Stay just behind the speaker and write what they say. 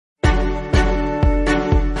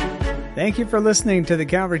Thank you for listening to the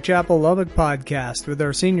Calvary Chapel Lubbock podcast with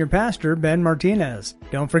our senior pastor, Ben Martinez.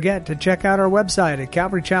 Don't forget to check out our website at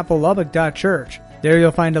calvarychapellubbock.church. There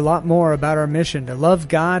you'll find a lot more about our mission to love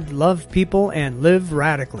God, love people, and live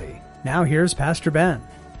radically. Now here's Pastor Ben.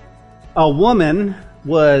 A woman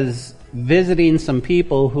was visiting some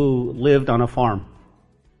people who lived on a farm.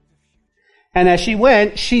 And as she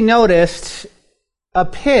went, she noticed a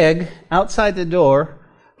pig outside the door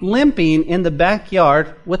limping in the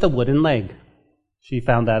backyard with a wooden leg. She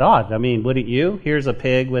found that odd. I mean, wouldn't you? Here's a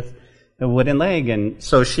pig with a wooden leg. And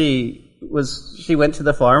so she went to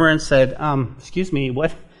the farmer and said, excuse me,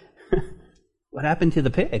 what happened to the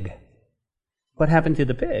pig? What happened to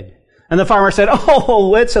the pig? And the farmer said,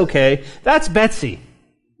 oh, it's okay. That's Betsy.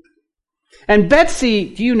 And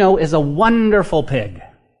Betsy, do you know, is a wonderful pig.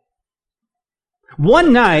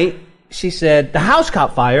 One night, she said, the house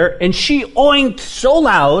caught fire, and she oinked so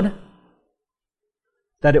loud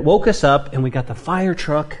that it woke us up, and we got the fire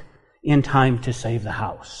truck in time to save the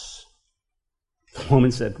house. The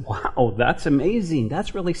woman said, wow, that's amazing.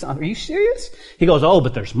 That's really something. Are you serious? He goes, oh,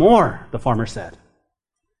 but there's more, the farmer said.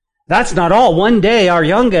 That's not all. One day, our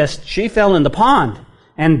youngest, she fell in the pond,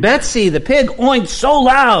 and Betsy, the pig, oinked so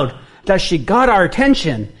loud that she got our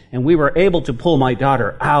attention, and we were able to pull my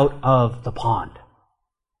daughter out of the pond.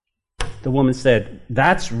 The woman said,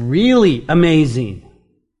 that's really amazing.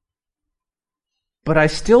 But I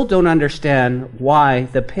still don't understand why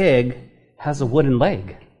the pig has a wooden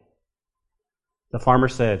leg. The farmer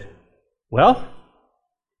said, well,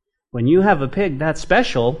 when you have a pig that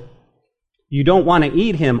special, you don't want to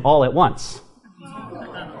eat him all at once.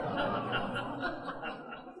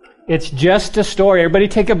 It's just a story. Everybody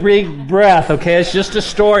take a big breath, okay? It's just a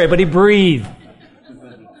story. Everybody breathe.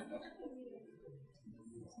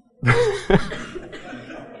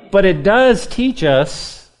 But it does teach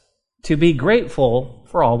us to be grateful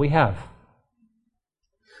for all we have.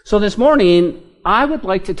 So this morning, I would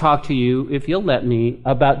like to talk to you, if you'll let me,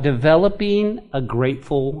 about developing a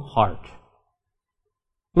grateful heart.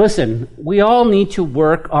 Listen, we all need to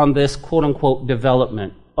work on this quote-unquote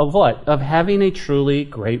development of what? Of having a truly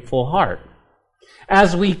grateful heart.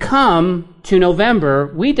 As we come to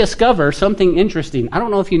November, we discover something interesting. I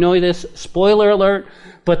don't know if you know this, spoiler alert,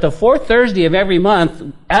 but the fourth Thursday of every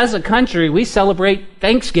month, as a country, we celebrate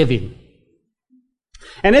Thanksgiving.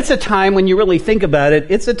 And it's a time, when you really think about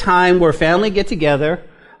it, it's a time where family get together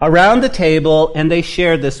around the table and they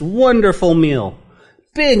share this wonderful meal,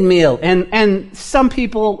 big meal, and some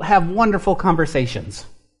people have wonderful conversations.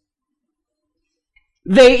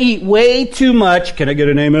 They eat way too much. Can I get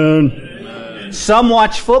an amen? Amen. Some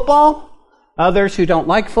watch football. Others who don't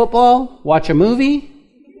like football watch a movie.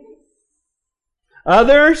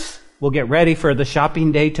 Others will get ready for the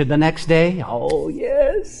shopping day to the next day. Oh,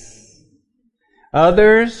 yes.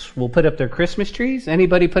 Others will put up their Christmas trees.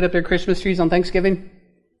 Anybody put up their Christmas trees on Thanksgiving?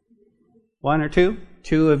 One or two?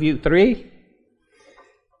 Two of you? Three?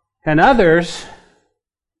 And others,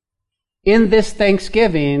 in this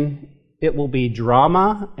Thanksgiving, it will be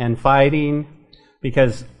drama and fighting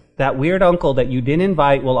because that weird uncle that you didn't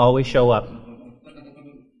invite will always show up.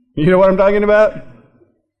 You know what I'm talking about?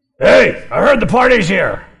 Hey, I heard the party's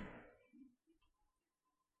here.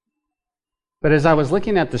 But as I was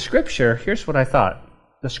looking at the scripture, here's what I thought.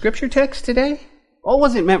 The scripture text today,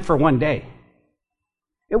 wasn't meant for one day.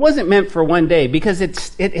 It wasn't meant for one day because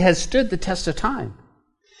it has stood the test of time.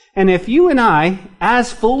 And if you and I,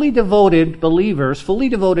 as fully devoted believers, fully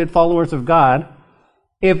devoted followers of God,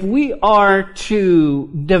 if we are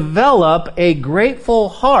to develop a grateful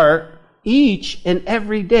heart each and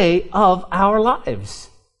every day of our lives.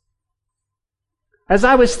 As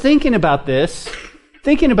I was thinking about this,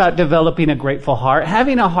 thinking about developing a grateful heart,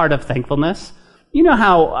 having a heart of thankfulness, you know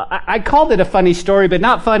how I called it a funny story, but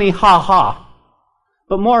not funny, ha ha,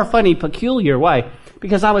 but more funny, peculiar. Why?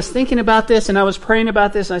 Because I was thinking about this and I was praying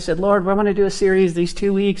about this and I said, Lord, I want to do a series these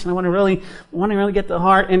 2 weeks and I want to really get the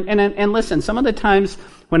heart. And listen, some of the times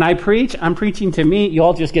when I preach, I'm preaching to me, you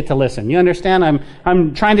all just get to listen. You understand?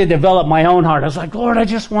 I'm trying to develop my own heart. I was like, Lord, I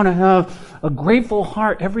just want to have a grateful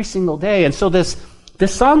heart every single day. And so this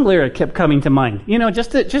song lyric kept coming to mind. You know,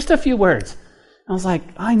 just a few words. I was like,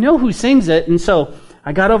 I know who sings it. And so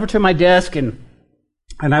I got over to my desk and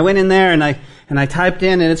I went in there and I typed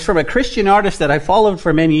in, and it's from a Christian artist that I followed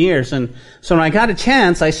for many years. And so when I got a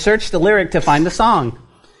chance, I searched the lyric to find the song.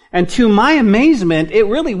 And to my amazement, it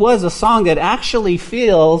really was a song that actually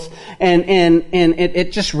feels and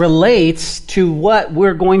it just relates to what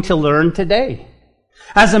we're going to learn today.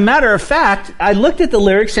 As a matter of fact, I looked at the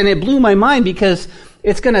lyrics and it blew my mind because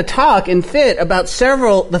it's going to talk and fit about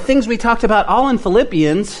the things we talked about all in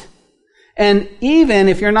Philippians. And even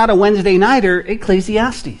if you're not a Wednesday nighter,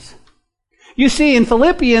 Ecclesiastes. You see, in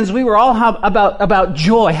Philippians, we were all about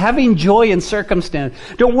joy, having joy in circumstance.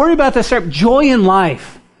 Don't worry about the joy in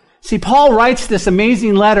life. See, Paul writes this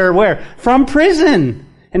amazing letter where? From prison.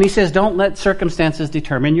 And he says, don't let circumstances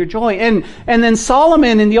determine your joy. And then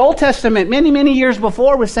Solomon in the Old Testament, many, many years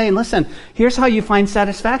before, was saying, listen, here's how you find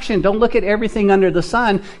satisfaction. Don't look at everything under the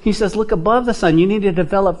sun. He says, look above the sun. You need to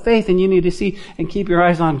develop faith, and you need to see and keep your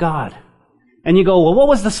eyes on God. And you go, well, what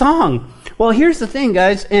was the song? Well, here's the thing,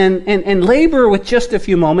 guys, and labor with just a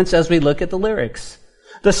few moments as we look at the lyrics.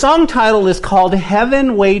 The song title is called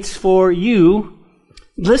Heaven Waits for You.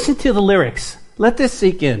 Listen to the lyrics. Let this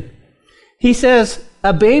sink in. He says,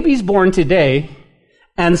 a baby's born today,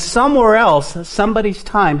 and somewhere else, somebody's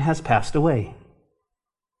time has passed away.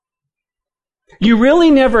 You really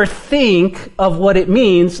never think of what it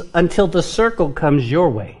means until the circle comes your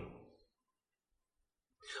way.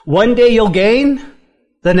 One day you'll gain,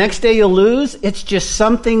 the next day you'll lose. It's just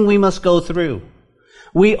something we must go through.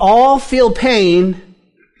 We all feel pain.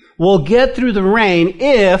 We'll get through the rain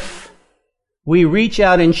if we reach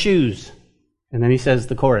out and choose. And then he says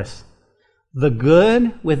the chorus. The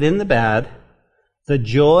good within the bad, the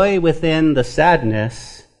joy within the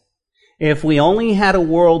sadness. If we only had a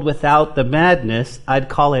world without the madness, I'd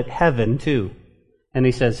call it heaven too. And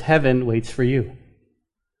he says, heaven waits for you.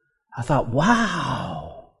 I thought,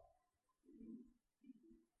 wow.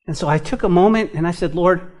 And so I took a moment and I said,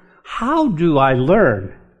 Lord, how do I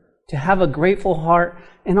learn to have a grateful heart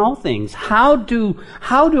in all things? How do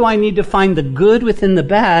I need to find the good within the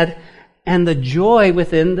bad and the joy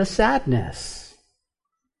within the sadness?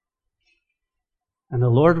 And the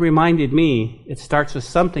Lord reminded me, it starts with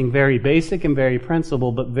something very basic and very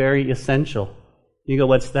principal, but very essential. You go,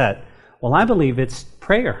 what's that? Well, I believe it's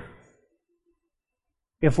prayer.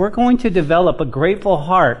 If we're going to develop a grateful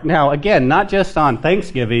heart, now again, not just on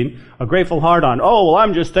Thanksgiving, a grateful heart on, oh, well,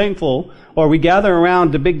 I'm just thankful, or we gather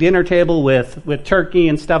around the big dinner table with turkey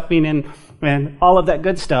and stuffing and all of that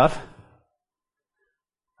good stuff.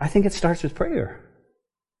 I think it starts with prayer.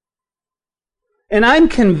 And I'm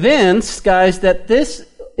convinced, guys, that this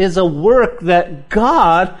is a work that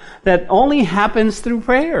only happens through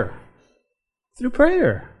prayer. Through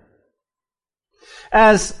prayer.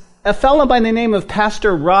 As a fellow by the name of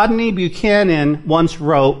Pastor Rodney Buchanan once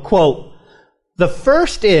wrote, quote, the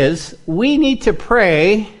first is we need to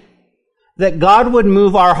pray that God would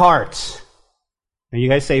move our hearts. And you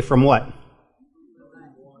guys say from what?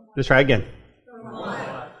 Let's try again.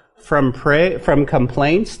 From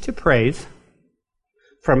complaints to praise,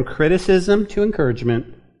 from criticism to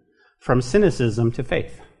encouragement, from cynicism to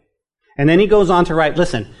faith. And then he goes on to write,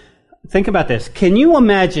 listen, think about this. Can you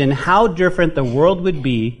imagine how different the world would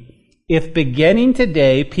be if beginning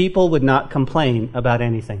today people would not complain about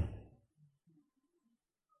anything?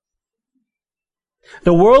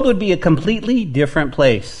 The world would be a completely different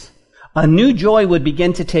place. A new joy would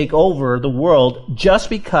begin to take over the world just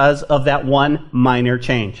because of that one minor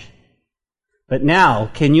change. But now,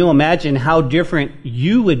 can you imagine how different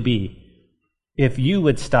you would be if you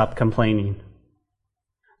would stop complaining?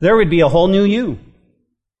 There would be a whole new you.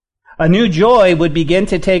 A new joy would begin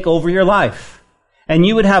to take over your life, and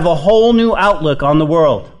you would have a whole new outlook on the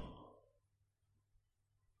world.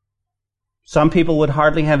 Some people would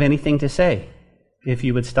hardly have anything to say if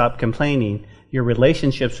you would stop complaining. Your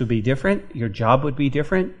relationships would be different, your job would be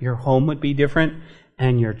different, your home would be different,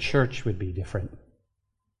 and your church would be different.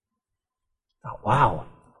 Oh, wow.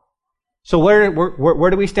 So where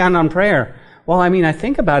do we stand on prayer? Well, I mean, I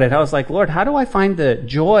think about it. I was like, Lord, how do I find the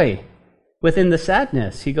joy within the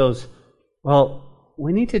sadness? He goes, well,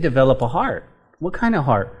 we need to develop a heart. What kind of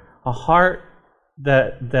heart? A heart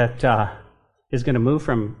that is going to move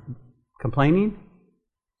from complaining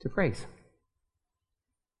to praise.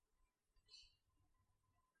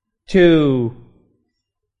 From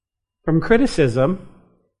criticism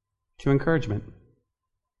to encouragement.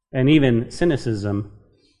 And even cynicism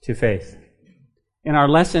to faith. In our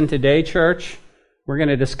lesson today, church, we're going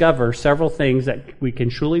to discover several things that we can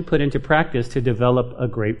truly put into practice to develop a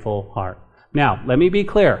grateful heart. Now, let me be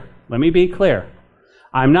clear.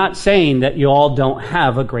 I'm not saying that you all don't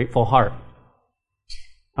have a grateful heart.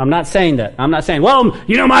 I'm not saying that. I'm not saying, well,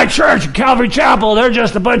 my church, Calvary Chapel, they're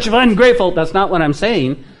just a bunch of ungrateful. That's not what I'm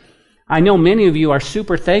saying. I know many of you are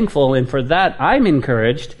super thankful, and for that I'm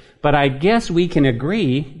encouraged. But I guess we can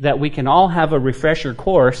agree that we can all have a refresher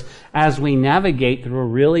course as we navigate through a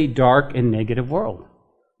really dark and negative world.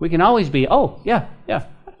 We can always be, I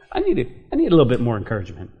need a little bit more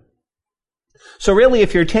encouragement. So really,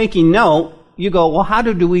 if you're taking note, you go, well, how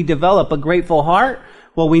do we develop a grateful heart?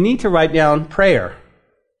 Well, we need to write down prayer.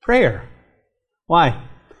 Prayer. Why?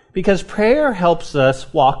 Because prayer helps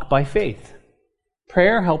us walk by faith.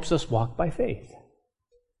 Prayer helps us walk by faith.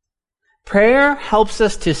 Prayer helps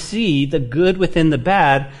us to see the good within the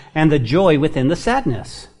bad and the joy within the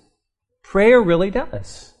sadness. Prayer really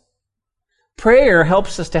does. Prayer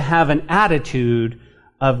helps us to have an attitude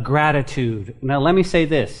of gratitude. Now let me say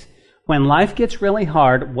this. When life gets really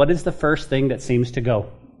hard, what is the first thing that seems to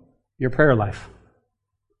go? Your prayer life.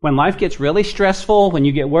 When life gets really stressful, when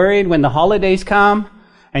you get worried, when the holidays come,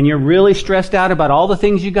 and you're really stressed out about all the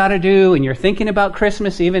things you got to do, and you're thinking about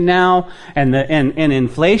Christmas even now, and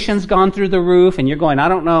inflation's gone through the roof, and you're going, I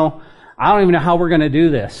don't even know how we're going to do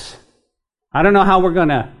this. I don't know how we're going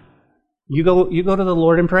to. You go to the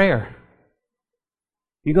Lord in prayer.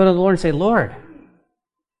 You go to the Lord and say, Lord,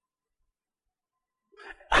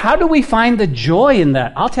 how do we find the joy in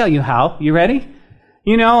that? I'll tell you how. You ready?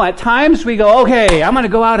 You know, at times we go, okay, I'm going to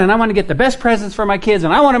go out and I want to get the best presents for my kids,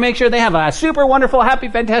 and I want to make sure they have a super wonderful, happy,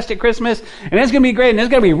 fantastic Christmas, and it's going to be great, and there's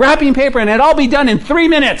going to be wrapping paper, and it'll all be done in 3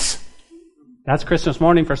 minutes. That's Christmas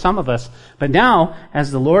morning for some of us. But now, as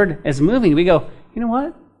the Lord is moving, we go, you know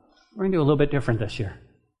what? We're going to do a little bit different this year.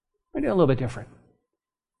 We're going to do a little bit different.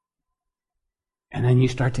 And then you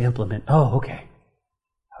start to implement, okay.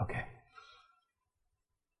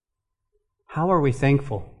 How are we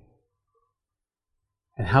thankful?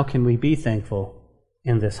 And how can we be thankful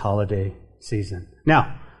in this holiday season?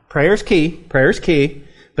 Now, prayer's key,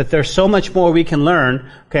 but there's so much more we can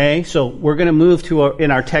learn, okay? So we're going to move to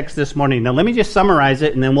in our text this morning. Now, let me just summarize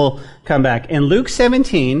it, and then we'll come back. In Luke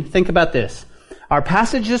 17, think about this. Our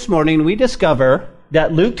passage this morning, we discover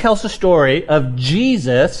that Luke tells a story of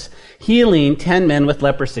Jesus healing 10 men with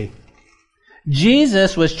leprosy.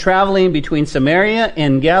 Jesus was traveling between Samaria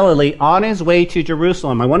and Galilee on his way to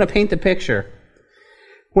Jerusalem. I want to paint the picture.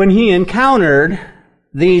 When he encountered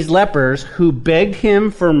these lepers who begged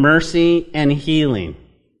him for mercy and healing,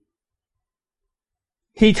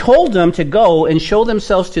 he told them to go and show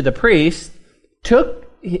themselves to the priest.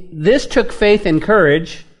 This took faith and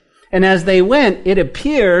courage, and as they went, it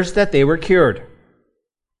appears that they were cured.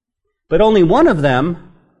 But only one of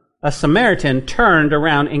them, a Samaritan, turned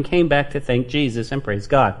around and came back to thank Jesus and praise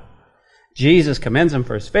God. Jesus commends him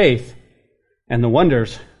for his faith and the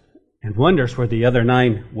wonders where the other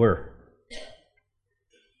 9 were.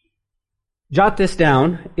 Jot this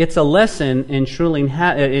down. It's a lesson in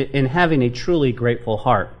having a truly grateful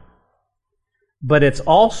heart. But it's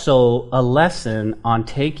also a lesson on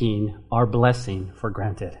taking our blessing for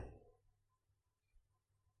granted.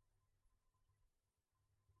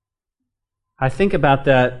 I think about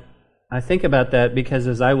that because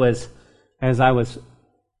as I was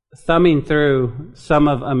thumbing through some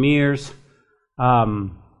of Amir's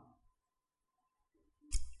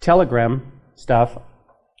Telegram stuff,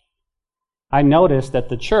 I noticed that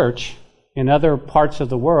the church in other parts of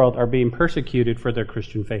the world are being persecuted for their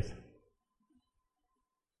Christian faith.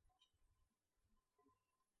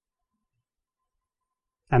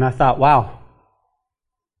 And I thought, wow.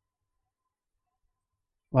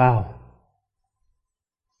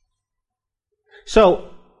 So,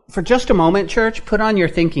 for just a moment, church, put on your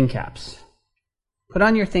thinking caps.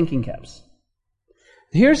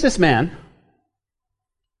 Here's this man.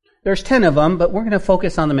 There's 10 of them, but we're going to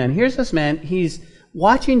focus on the man. Here's this man. He's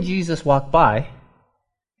watching Jesus walk by,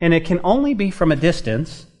 and it can only be from a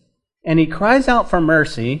distance, and he cries out for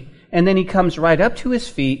mercy, and then he comes right up to his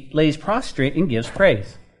feet, lays prostrate, and gives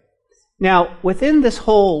praise. Now, within this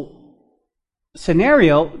whole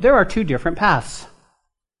scenario, there are 2 different paths.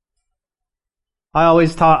 I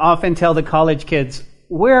often tell the college kids,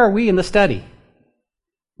 where are we in the study?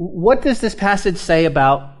 What does this passage say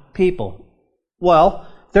about people? Well,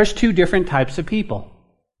 there's 2 different types of people.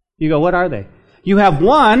 You go, what are they? You have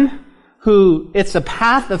one who it's a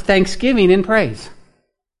path of thanksgiving and praise.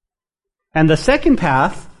 And the second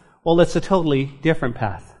path, well, it's a totally different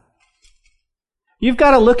path. You've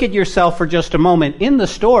got to look at yourself for just a moment in the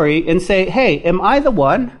story and say, hey, am I the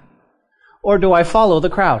one, or do I follow the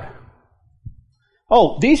crowd?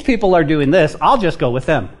 Oh, these people are doing this, I'll just go with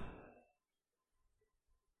them.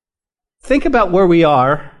 Think about where we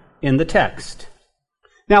are in the text.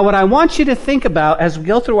 Now, what I want you to think about as we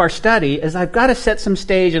go through our study is I've got to set some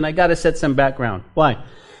stage and I've got to set some background. Why?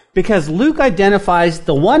 Because Luke identifies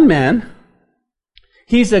the one man,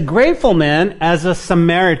 he's a grateful man, as a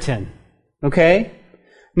Samaritan. Okay?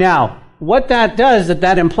 Now, what that does is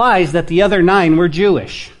that implies that the other 9 were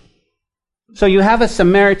Jewish. So you have a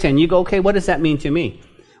Samaritan. You go, okay, what does that mean to me?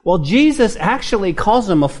 Well, Jesus actually calls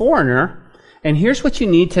him a foreigner, and here's what you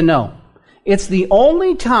need to know. It's the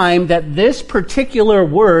only time that this particular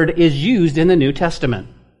word is used in the New Testament.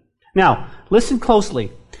 Now, listen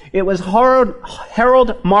closely. It was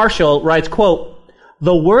Harold Marshall writes, quote,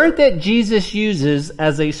 "The word that Jesus uses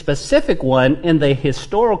as a specific one in the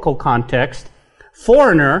historical context,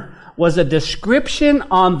 foreigner, was a description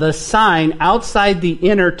on the sign outside the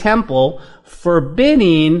inner temple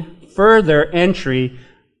forbidding further entry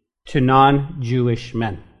to non-Jewish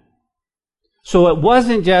men." So it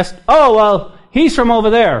wasn't just, oh, well, he's from over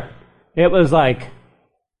there. It was like,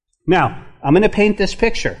 now, I'm going to paint this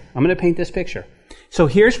picture. So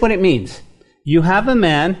here's what it means. You have a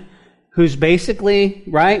man who's basically,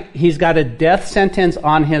 right, he's got a death sentence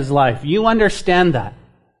on his life. You understand that.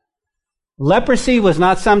 Leprosy was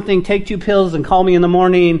not something, take 2 pills and call me in the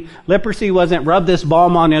morning. Leprosy wasn't, rub this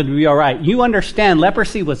balm on, it'll be all right. You understand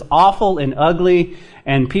leprosy was awful and ugly,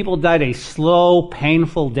 and people died a slow,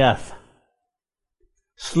 painful death.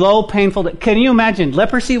 Slow, painful death. Can you imagine?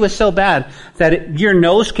 Leprosy was so bad that your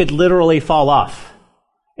nose could literally fall off,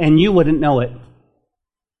 and you wouldn't know it.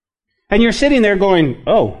 And you're sitting there going,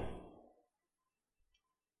 oh.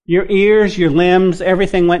 Your ears, your limbs,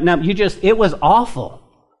 everything went numb. It was awful.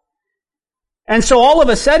 And so all of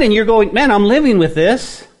a sudden you're going, man, I'm living with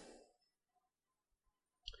this.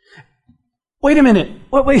 Wait a minute.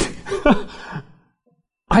 Wait.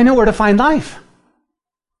 I know where to find life.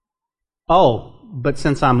 Oh, but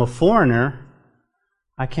since I'm a foreigner,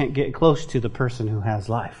 I can't get close to the person who has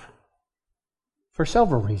life. For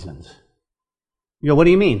several reasons. You go, what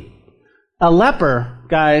do you mean? A leper,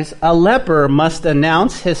 guys, must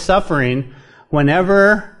announce his suffering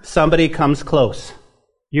whenever somebody comes close.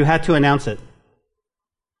 You had to announce it.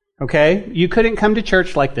 Okay? You couldn't come to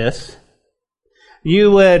church like this.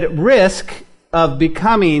 You would risk of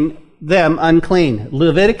becoming them unclean.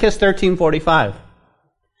 Leviticus 13:45.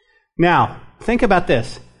 Now, think about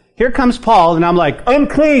this. Here comes Paul, and I'm like,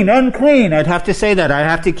 unclean, unclean. I'd have to say that. I'd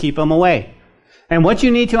have to keep him away. And what you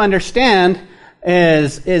need to understand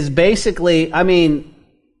is basically, I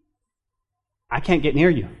can't get near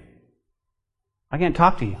you. I can't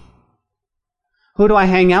talk to you. Who do I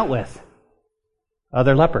hang out with?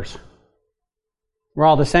 Other lepers. We're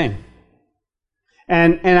all the same.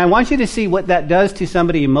 And I want you to see what that does to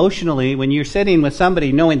somebody emotionally when you're sitting with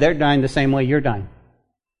somebody knowing they're dying the same way you're dying.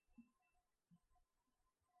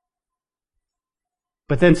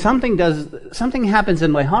 But then something happens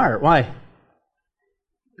in my heart. Why?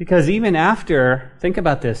 Because even after, think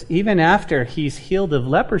about this, even after he's healed of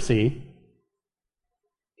leprosy,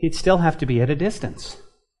 he'd still have to be at a distance.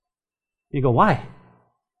 You go, why?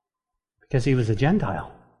 Because he was a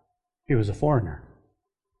Gentile. He was a foreigner.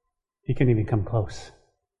 He couldn't even come close.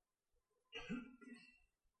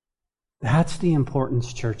 That's the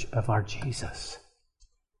importance, church, of our Jesus.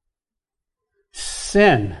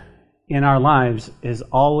 Sin in our lives is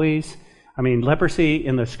always, leprosy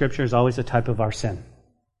in the Scripture is always a type of our sin.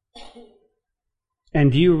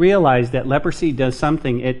 And do you realize that leprosy does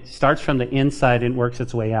something, it starts from the inside and works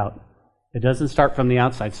its way out. It doesn't start from the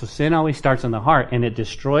outside. So sin always starts in the heart, and it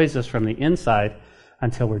destroys us from the inside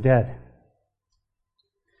until we're dead.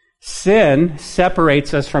 Sin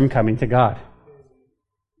separates us from coming to God.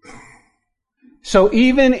 So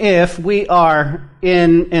even if we are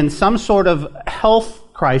in some sort of health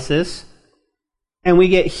crisis and we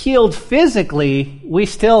get healed physically, we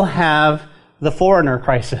still have the foreigner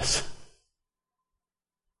crisis.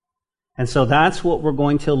 And so that's what we're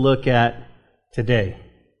going to look at today.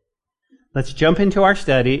 Let's jump into our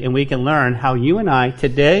study and we can learn how you and I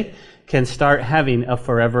today can start having a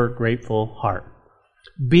forever grateful heart.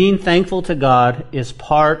 Being thankful to God is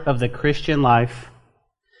part of the Christian life,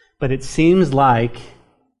 but it seems like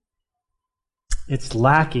it's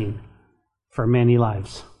lacking for many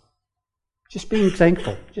lives. Just being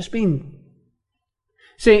thankful.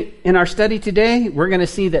 See, in our study today, we're going to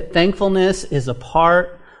see that thankfulness is a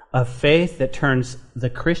part of faith that turns the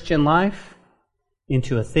Christian life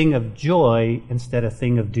into a thing of joy instead of a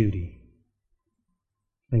thing of duty.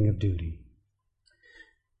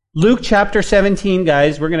 Luke chapter 17,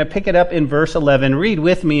 guys, we're going to pick it up in verse 11. Read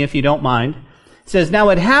with me if you don't mind. It says, "Now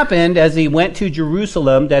it happened as he went to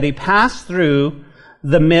Jerusalem that he passed through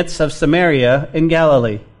the midst of Samaria in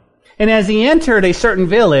Galilee. And as he entered a certain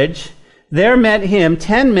village, there met him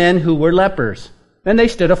 10 men who were lepers. And they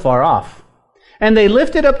stood afar off. And they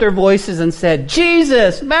lifted up their voices and said,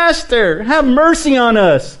 'Jesus, Master, have mercy on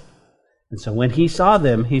us.' And so when he saw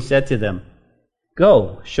them, he said to them,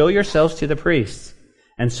 'Go, show yourselves to the priests.'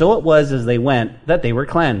 And so it was as they went that they were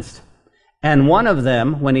cleansed. And one of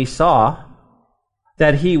them, when he saw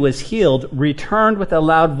that he was healed, returned with a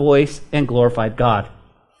loud voice and glorified God,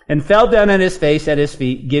 and fell down on his face at his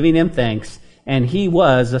feet, giving him thanks. And he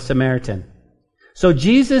was a Samaritan. So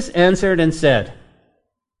Jesus answered and said,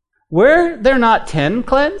 Were there not 10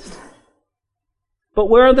 cleansed? But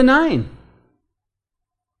where are the 9?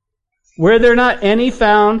 Were there not any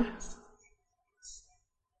found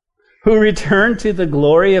who returned to the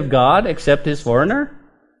glory of God except this foreigner?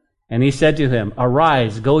 And he said to him,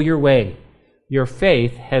 Arise, go your way. Your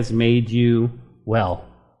faith has made you well.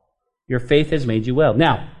 Your faith has made you well.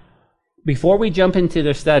 Now, before we jump into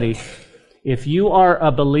the study, if you are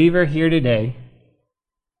a believer here today,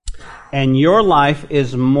 and your life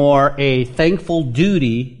is more a thankful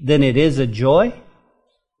duty than it is a joy,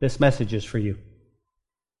 this message is for you.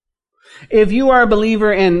 If you are a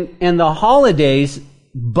believer and the holidays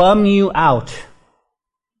bum you out,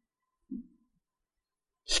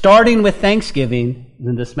 starting with Thanksgiving,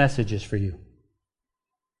 then this message is for you.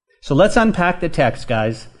 So let's unpack the text,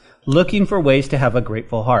 guys, looking for ways to have a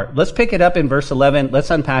grateful heart. Let's pick it up in verse 11.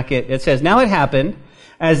 Let's unpack it. It says, Now it happened,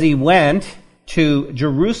 as he went to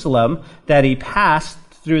Jerusalem, that he passed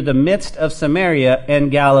through the midst of Samaria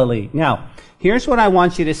and Galilee. Now, here's what I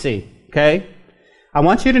want you to see, okay? I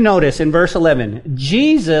want you to notice in verse 11,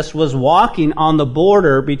 Jesus was walking on the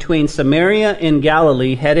border between Samaria and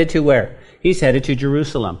Galilee, headed to where? He's headed to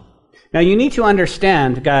Jerusalem. Now, you need to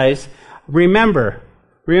understand, guys, remember,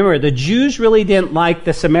 the Jews really didn't like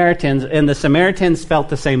the Samaritans, and the Samaritans felt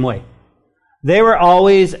the same way. They were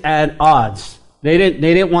always at odds. They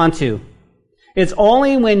didn't want to. It's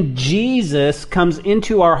only when Jesus comes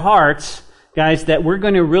into our hearts, guys, that we're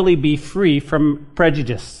going to really be free from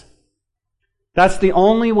prejudice. That's the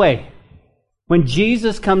only way. When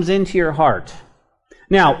Jesus comes into your heart.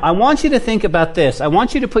 Now, I want you to think about this. I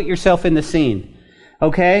want you to put yourself in the scene.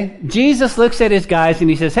 Okay? Jesus looks at his guys and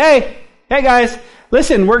he says, Hey guys,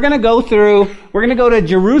 listen, we're going to go to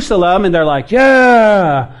Jerusalem. And they're like,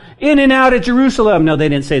 yeah, in and out of Jerusalem. No, they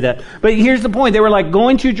didn't say that. But here's the point. They were like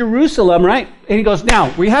going to Jerusalem, right? And he goes,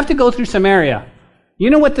 now, we have to go through Samaria. You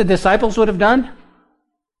know what the disciples would have done?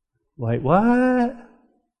 Wait, what?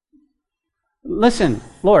 Listen,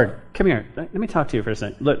 Lord, come here. Let me talk to you for a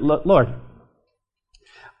second. Lord,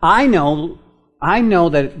 I know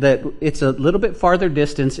that it's a little bit farther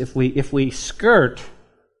distance if we skirt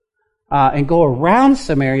and go around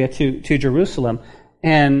Samaria to Jerusalem,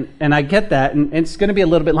 and I get that, and it's going to be a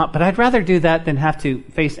little bit long, but I'd rather do that than have to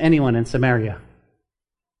face anyone in Samaria.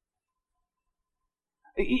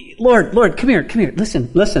 Lord, come here.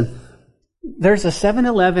 Listen. There's a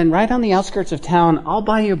 7-Eleven right on the outskirts of town. I'll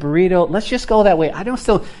buy you a burrito. Let's just go that way.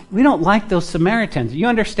 We don't like those Samaritans. You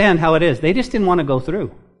understand how it is. They just didn't want to go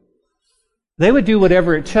through. They would do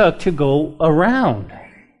whatever it took to go around.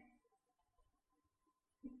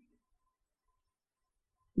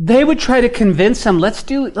 They would try to convince them, let's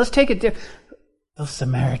take it different. Those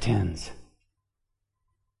Samaritans.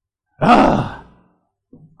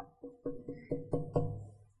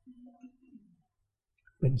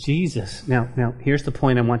 But Jesus, now here's the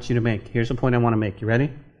point I want you to make. Here's the point I want to make. You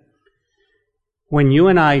ready? When you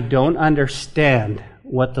and I don't understand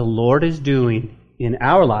what the Lord is doing in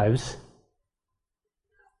our lives,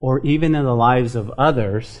 or even in the lives of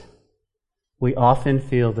others, we often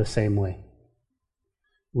feel the same way.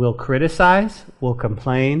 We'll criticize, we'll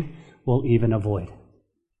complain, we'll even avoid.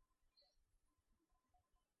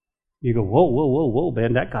 You go, whoa,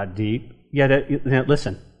 Ben, that got deep.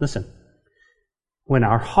 Listen. When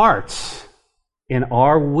our hearts and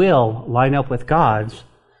our will line up with God's,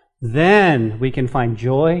 then we can find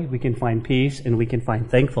joy, we can find peace, and we can find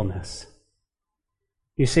thankfulness.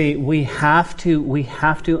 You see, we have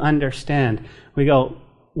to understand.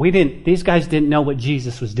 These guys didn't know what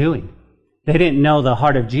Jesus was doing. They didn't know the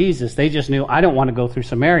heart of Jesus. They just knew, I don't want to go through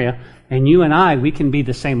Samaria. And you and I, we can be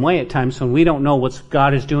the same way at times when we don't know what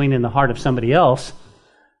God is doing in the heart of somebody else.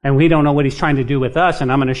 And we don't know what He's trying to do with us.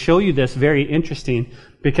 And I'm going to show you this very interesting,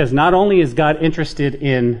 because not only is God interested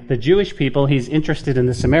in the Jewish people, He's interested in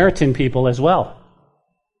the Samaritan people as well.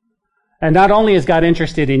 And not only is God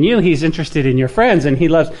interested in you, He's interested in your friends, and He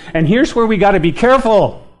loves. And here's where we got to be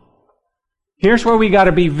careful. Here's where we got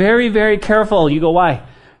to be very, very careful. You go, why?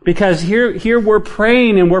 Because here we're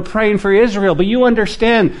praying, and we're praying for Israel. But you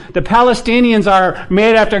understand, the Palestinians are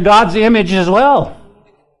made after God's image as well.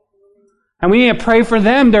 And we need to pray for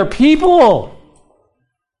them. They're people.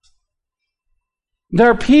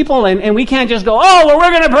 They're people, and we can't just go, we're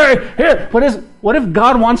going to pray. Here, what if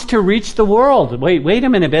God wants to reach the world? Wait a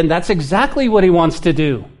minute, Ben. That's exactly what He wants to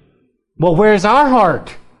do. Well, where's our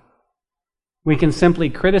heart? We can simply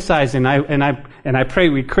criticize, and I pray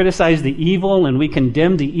we criticize the evil and we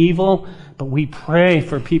condemn the evil, but we pray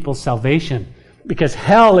for people's salvation, because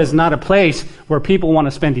hell is not a place where people want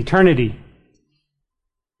to spend eternity.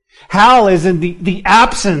 Hell is in the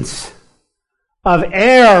absence of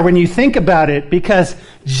air when you think about it, because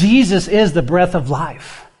Jesus is the breath of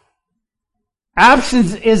life. Hell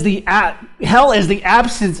is the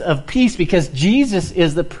absence of peace because Jesus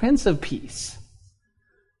is the Prince of Peace.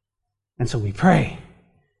 And so we pray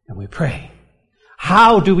and we pray.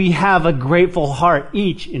 How do we have a grateful heart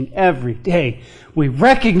each and every day? We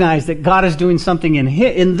recognize that God is doing something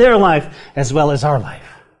in their life as well as our life.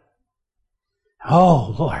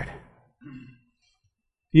 Oh, Lord.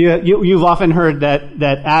 You've often heard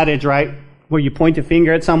that adage, right? Where you point a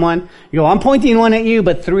finger at someone. You go, I'm pointing one at you,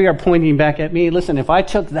 but 3 are pointing back at me. Listen, if I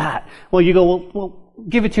took that, you go, well,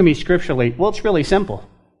 give it to me scripturally. Well, it's really simple,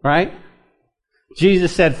 right?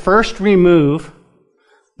 Jesus said, first remove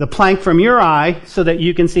the plank from your eye so that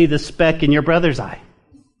you can see the speck in your brother's eye.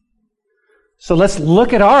 So let's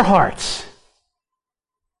look at our hearts.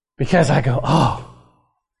 Because I go,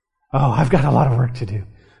 I've got a lot of work to do.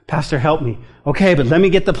 Pastor, help me. Okay, but let me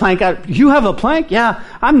get the plank out. You have a plank? Yeah,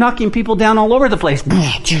 I'm knocking people down all over the place.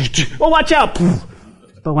 Oh, watch out.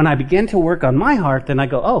 But when I begin to work on my heart, then I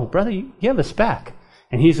go, oh, brother, you have a speck.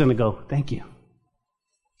 And he's going to go, thank you.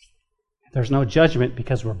 There's no judgment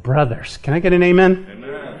because we're brothers. Can I get an amen?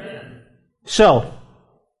 Amen. So,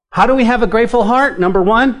 how do we have a grateful heart? Number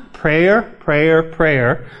 1, prayer, prayer,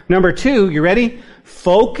 prayer. Number 2, you ready?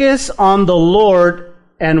 Focus on the Lord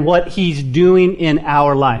and what He's doing in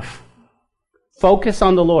our life. Focus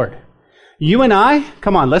on the Lord. You and I,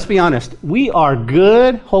 come on, let's be honest. We are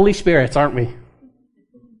good Holy Spirits, aren't we?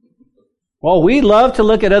 Well, we love to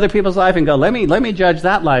look at other people's life and go, let me judge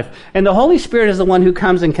that life. And the Holy Spirit is the one who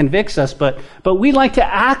comes and convicts us, but we like to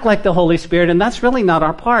act like the Holy Spirit, and that's really not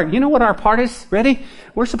our part. You know what our part is? Ready?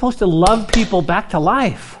 We're supposed to love people back to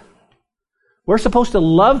life. We're supposed to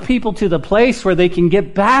love people to the place where they can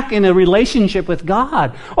get back in a relationship with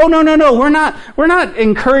God. Oh, no. We're not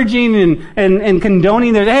encouraging and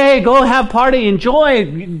condoning their, hey, go have party,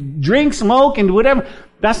 enjoy, drink, smoke, and whatever.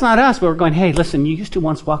 That's not us. We're going, hey, listen, you used to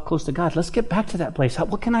once walk close to God. Let's get back to that place.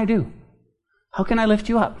 What can I do? How can I lift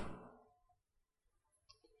you up?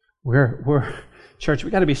 Church,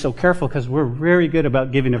 we got to be so careful because we're very good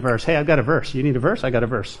about giving a verse. Hey, I've got a verse. You need a verse? I got a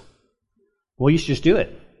verse. Well, you should just do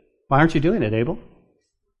it. Why aren't you doing it, Abel?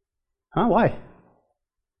 Huh? Why?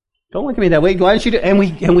 Don't look at me that way. Why don't you do it?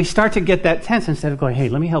 And we start to get that tense instead of going, hey,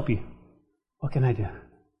 let me help you. What can I do?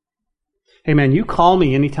 Hey, man, you call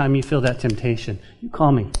me anytime you feel that temptation. You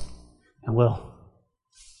call me, and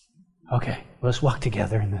okay, let's walk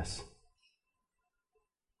together in this.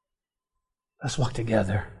 Let's walk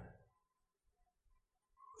together.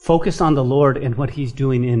 Focus on the Lord and what He's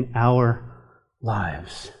doing in our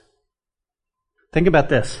lives. Think about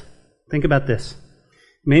this.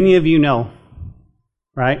 Many of you know,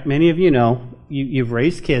 right? Many of you know, you've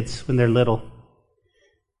raised kids when they're little.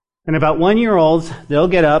 And about 1-year-olds, they'll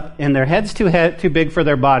get up and their head's too big for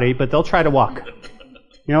their body, but they'll try to walk.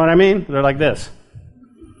 You know what I mean? They're like this.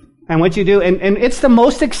 And what you do, and it's the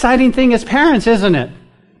most exciting thing as parents, isn't it?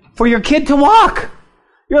 For your kid to walk.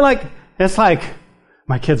 You're like, it's like,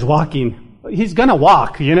 my kid's walking. He's going to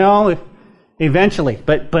walk, eventually.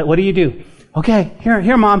 But what do? Okay,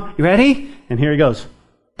 here, Mom, you ready? And here he goes.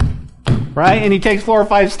 Right? And he takes 4 or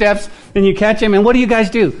 5 steps, then you catch him, and what do you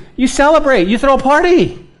guys do? You celebrate. You throw a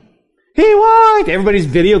party. He walked. Everybody's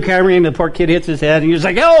video cameraing, the poor kid hits his head, and you're just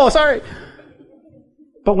like, oh, sorry.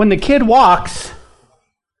 But when the kid walks,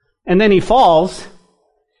 and then he falls,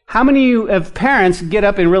 how many of parents get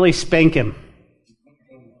up and really spank him?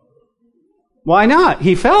 Why not?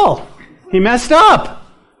 He fell. He messed up.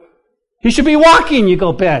 He should be walking. You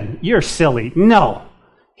go, Ben, you're silly. No.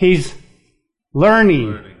 He's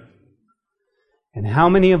learning. And how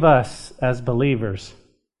many of us as believers,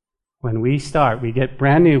 when we start, we get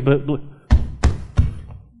brand new, but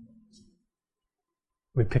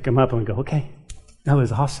we pick him up and we go, okay, that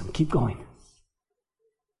was awesome. Keep going.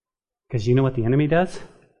 Because you know what the enemy does?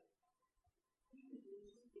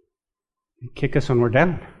 He kicks us when we're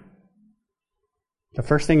down. The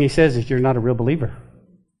first thing he says is, you're not a real believer.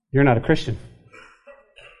 You're not a Christian.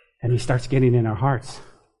 And he starts getting in our hearts.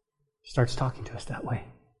 He starts talking to us that way.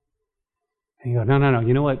 And you go, no.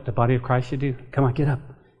 You know what the body of Christ should do? Come on, get up.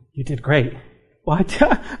 You did great. What?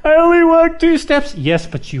 I only walked 2 steps. Yes,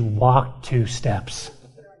 but you walked 2 steps.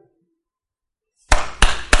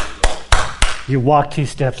 You walked 2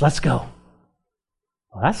 steps. Let's go.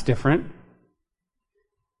 Well, that's different.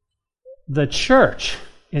 The church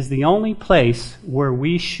is the only place where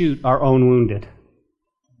we shoot our own wounded.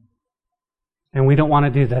 And we don't want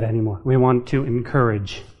to do that anymore. We want to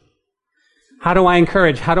encourage. How do I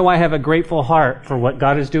encourage? How do I have a grateful heart for what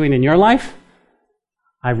God is doing in your life?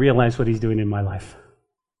 I realize what He's doing in my life.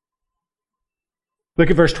 Look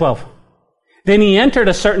at verse 12. Then he entered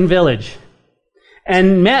a certain village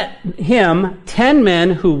and met him 10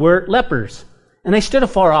 men who were lepers. And they stood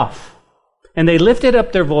afar off. And they lifted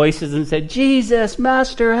up their voices and said, Jesus,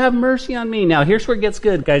 Master, have mercy on me. Now, here's where it gets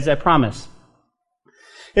good, guys, I promise.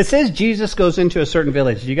 It says Jesus goes into a certain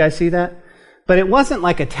village. Do you guys see that? But it wasn't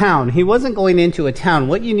like a town. He wasn't going into a town.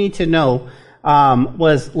 What you need to know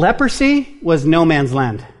was leprosy was no man's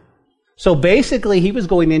land. So basically, he was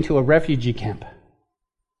going into a refugee camp.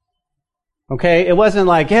 Okay? It wasn't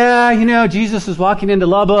like, Jesus is walking into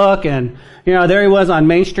Lubbock and, there he was on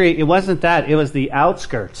Main Street. It wasn't that. It was the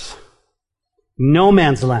outskirts. No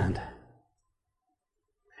man's land.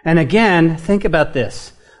 And again, think about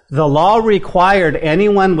this. The law required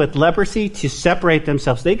anyone with leprosy to separate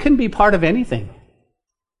themselves. They couldn't be part of anything.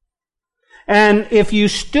 And if you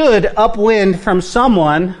stood upwind from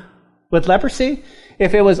someone with leprosy,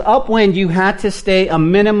 if it was upwind, you had to stay a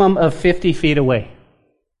minimum of 50 feet away.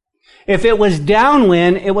 If it was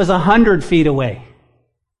downwind, it was 100 feet away.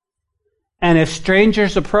 And if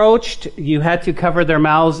strangers approached, you had to cover their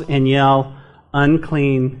mouths and yell,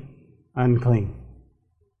 unclean, unclean.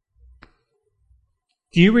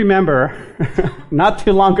 Do you remember, not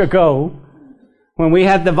too long ago, when we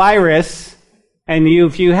had the virus, and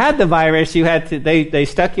if you had the virus, they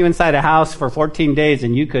stuck you inside a house for 14 days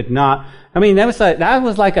and you could not, that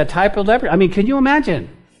was like a type of leprosy. Can you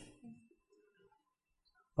imagine?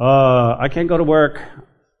 I can't go to work.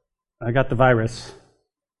 I got the virus.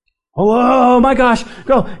 Oh my gosh!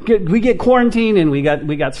 We get quarantined and we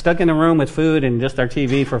got stuck in a room with food and just our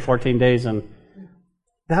TV for 14 days, and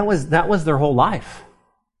that was their whole life.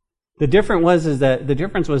 The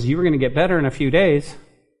difference was you were going to get better in a few days,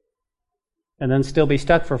 and then still be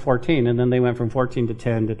stuck for 14, and then they went from 14 to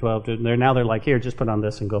 10 to 12 to now they're like, here, just put on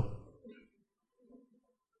this and go.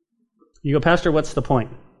 You go, Pastor, what's the point?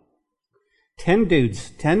 10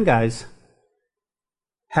 guys,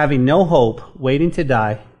 having no hope, waiting to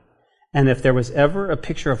die. And if there was ever a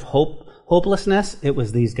picture of hopelessness, it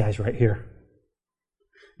was these guys right here.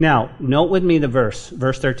 Now, note with me the verse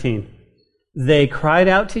 13. They cried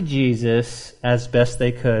out to Jesus as best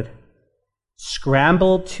they could,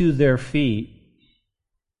 scrambled to their feet,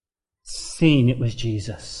 seeing it was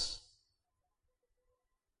Jesus.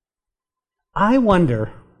 I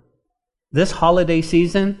wonder, this holiday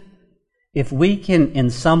season, if we can in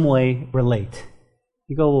some way relate.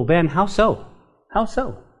 You go, well, Ben, how so? How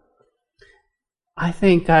so? I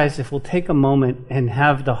think, guys, if we'll take a moment and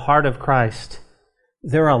have the heart of Christ,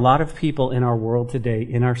 there are a lot of people in our world today,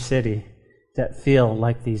 in our city, that feel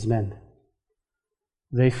like these men.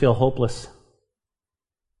 They feel hopeless.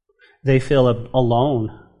 They feel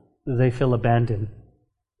alone. They feel abandoned.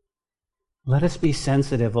 Let us be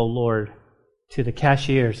sensitive, O Lord, to the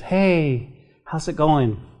cashiers. Hey, how's it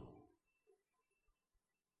going?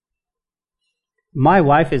 My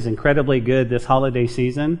wife is incredibly good this holiday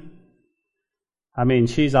season.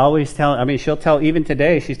 She's always she'll tell, even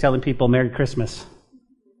today, she's telling people Merry Christmas.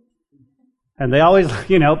 And they always,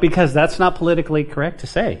 because that's not politically correct to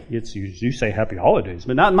say. You say Happy Holidays,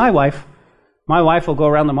 but not my wife. My wife will go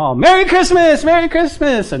around the mall, Merry Christmas, Merry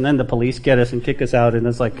Christmas, and then the police get us and kick us out, and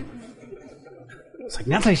it's like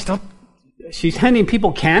Natalie, stop. She's handing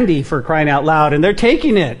people candy for crying out loud, and they're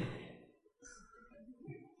taking it.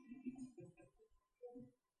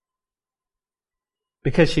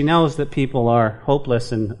 Because she knows that people are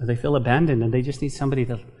hopeless and they feel abandoned and they just need somebody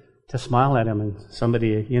to smile at them and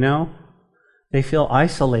somebody, they feel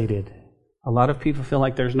isolated. A lot of people feel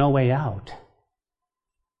like there's no way out.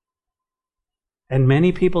 And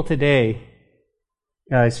many people today,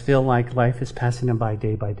 guys, feel like life is passing them by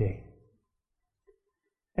day.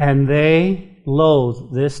 And they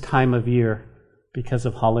loathe this time of year because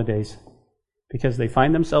of holidays. Because they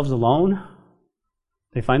find themselves alone.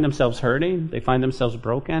 They find themselves hurting. They find themselves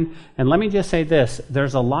broken. And let me just say this.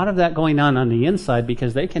 There's a lot of that going on the inside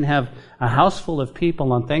because they can have a house full of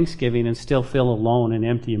people on Thanksgiving and still feel alone and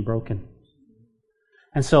empty and broken.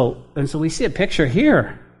 And so we see a picture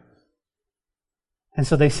here. And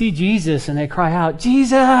so they see Jesus and they cry out,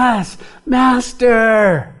 Jesus,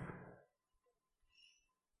 Master!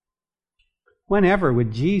 Whenever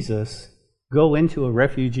would Jesus go into a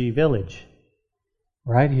refugee village?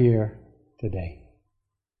 Right here today.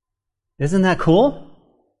 Isn't that cool?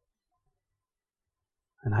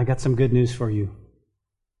 And I got some good news for you.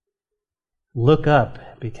 Look up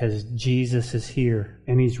because Jesus is here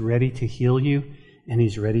and He's ready to heal you and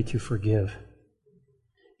He's ready to forgive.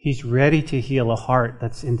 He's ready to heal a heart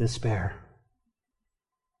that's in despair.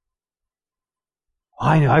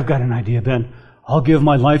 I know, I've got an idea, Ben. I'll give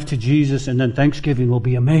my life to Jesus, and then Thanksgiving will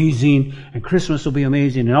be amazing, and Christmas will be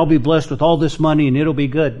amazing, and I'll be blessed with all this money, and it'll be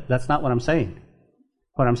good. That's not what I'm saying.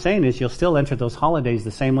 What I'm saying is you'll still enter those holidays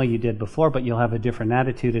the same way you did before, but you'll have a different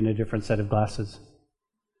attitude and a different set of glasses.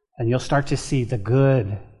 And you'll start to see the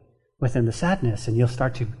good within the sadness, and you'll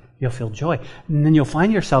feel joy. And then you'll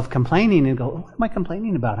find yourself complaining and go, what am I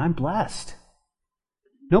complaining about? I'm blessed.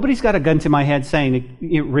 Nobody's got a gun to my head saying,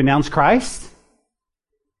 renounce Christ.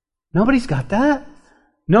 Nobody's got that.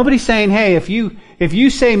 Nobody's saying, hey, if you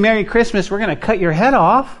say Merry Christmas, we're going to cut your head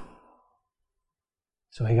off.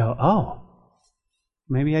 So I go, oh,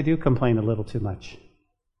 maybe I do complain a little too much.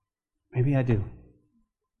 Maybe I do.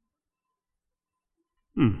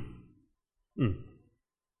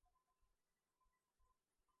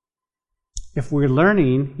 If we're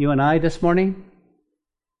learning, you and I this morning,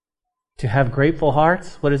 to have grateful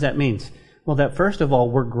hearts, what does that mean? Well, that first of all,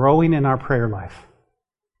 we're growing in our prayer life.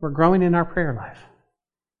 We're growing in our prayer life.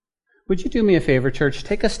 Would you do me a favor, church?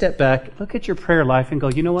 Take a step back, look at your prayer life and go,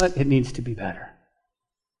 you know what? It needs to be better.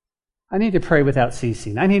 I need to pray without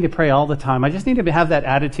ceasing. I need to pray all the time. I just need to have that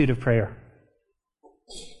attitude of prayer.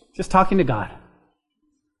 Just talking to God.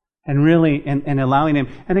 And really, and allowing Him.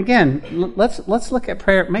 And again, let's look at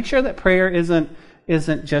prayer. Make sure that prayer isn't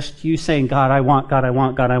just you saying, God, I want, God, I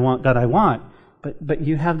want, God, I want, God, I want. But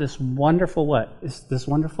you have this wonderful this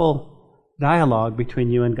wonderful dialogue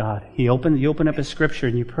between you and God. You open up a scripture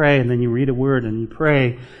and you pray, and then you read a word and you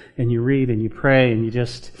pray and you read and you pray and you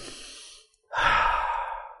just...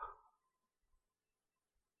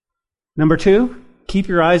 Number 2, keep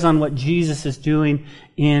your eyes on what Jesus is doing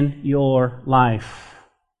in your life.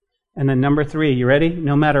 And then number 3, you ready?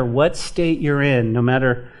 No matter what state you're in, no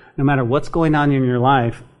matter what's going on in your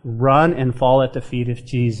life, run and fall at the feet of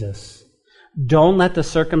Jesus. Don't let the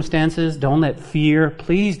circumstances, don't let fear,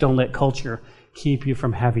 please don't let culture keep you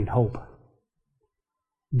from having hope.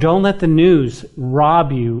 Don't let the news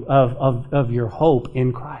rob you of your hope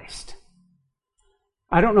in Christ.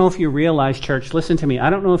 I don't know if you realize, church, listen to me, I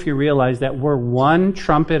don't know if you realize that we're one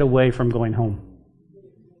trumpet away from going home.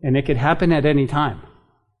 And it could happen at any time.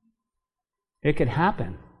 It could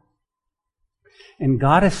happen. And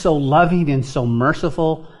God is so loving and so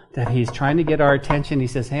merciful that He's trying to get our attention. He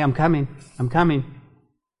says, hey, I'm coming.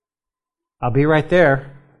 I'll be right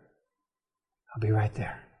there. I'll be right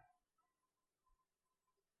there.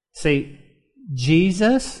 See,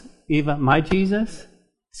 Jesus, even my Jesus,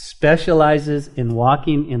 specializes in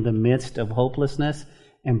walking in the midst of hopelessness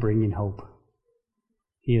and bringing hope.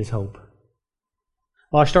 He is hope.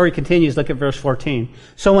 Well, our story continues. Look at verse 14.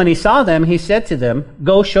 So when He saw them, He said to them,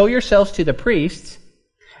 go show yourselves to the priests.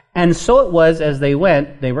 And so it was as they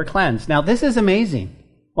went, they were cleansed. Now this is amazing.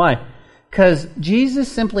 Why? Because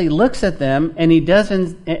Jesus simply looks at them and He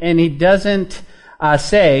doesn't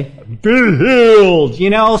say, be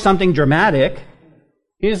healed, something dramatic.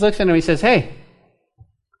 He just looks at them and He says, hey,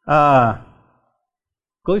 go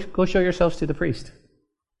show yourselves to the priest.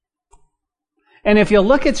 And if you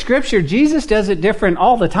look at Scripture, Jesus does it different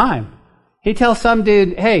all the time. He tells some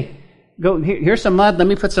dude, hey, go, here's some mud, let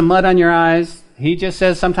me put some mud on your eyes.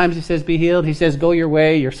 Sometimes he says, be healed. He says, go your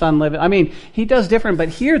way, your son live. I mean, He does different, but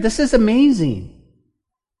here, this is amazing.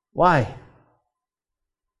 Why?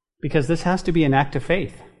 Because this has to be an act of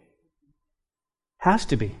faith. Has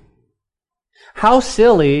to be. How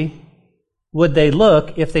silly would they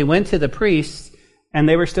look if they went to the priests and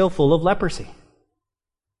they were still full of leprosy?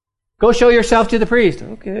 Go show yourself to the priest.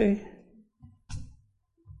 Okay.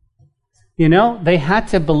 They had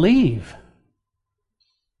to believe.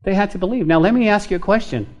 They had to believe. Now, let me ask you a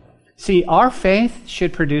question. See, our faith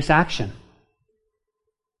should produce action.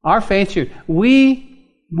 Our faith should. We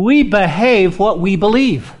behave what we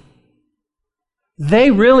believe. They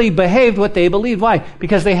really behaved what they believed. Why?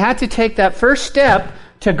 Because they had to take that first step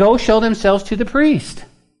to go show themselves to the priest.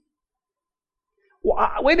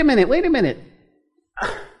 Wait a minute.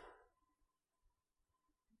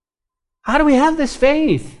 How do we have this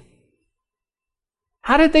faith?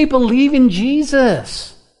 How did they believe in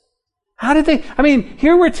Jesus?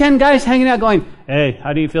 Here were 10 guys hanging out going, hey,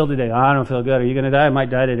 how do you feel today? Oh, I don't feel good. Are you going to die? I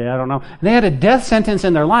might die today. I don't know. And they had a death sentence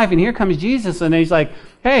in their life, and here comes Jesus, and He's like,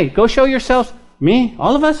 hey, go show yourselves. Me?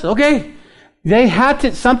 All of us? Okay.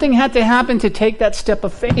 Something had to happen to take that step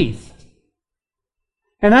of faith.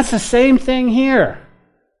 And that's the same thing here.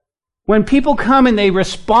 When people come and they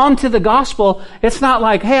respond to the gospel, it's not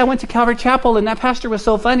like, hey, I went to Calvary Chapel and that pastor was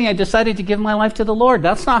so funny, I decided to give my life to the Lord.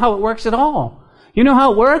 That's not how it works at all. You know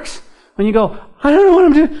how it works? When you go, I don't know what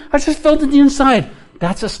I'm doing. I just felt it the inside.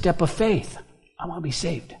 That's a step of faith. I want to be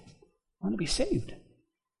saved.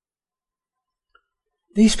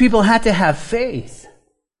 These people had to have faith.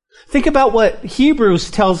 Think about what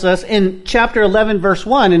Hebrews tells us in chapter 11, verse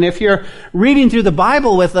 1. And if you're reading through the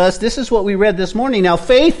Bible with us, this is what we read this morning. Now,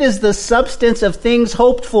 faith is the substance of things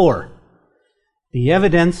hoped for, the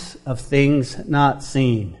evidence of things not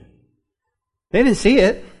seen. They didn't see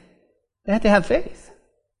it. They had to have faith.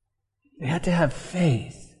 They had to have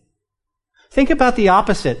faith. Think about the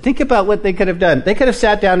opposite. Think about what they could have done. They could have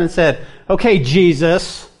sat down and said, okay,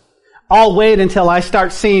 Jesus, I'll wait until I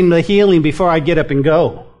start seeing the healing before I get up and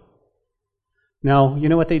go. No, you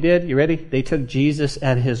know what they did? You ready? They took Jesus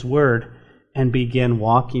at his word and began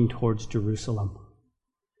walking towards Jerusalem.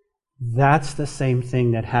 That's the same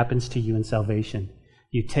thing that happens to you in salvation.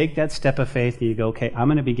 You take that step of faith and you go, okay, I'm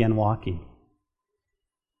going to begin walking.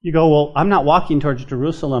 You go, well, I'm not walking towards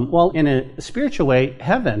Jerusalem. Well, in a spiritual way,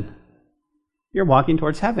 heaven. You're walking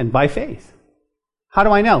towards heaven by faith. How do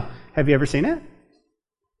I know? Have you ever seen it?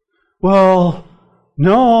 Well,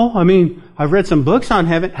 no. I mean, I've read some books on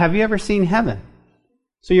heaven. Have you ever seen heaven?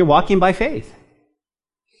 So you're walking by faith.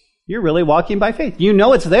 You're really walking by faith. You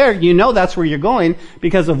know it's there. You know that's where you're going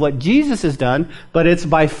because of what Jesus has done, but it's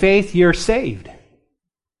by faith you're saved.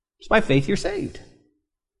 It's by faith you're saved.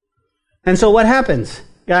 And so what happens?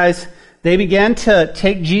 Guys, they began to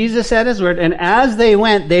take Jesus at his word, and as they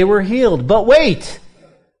went, they were healed. But wait!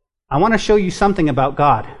 I want to show you something about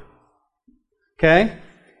God. Okay?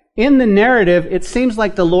 In the narrative, it seems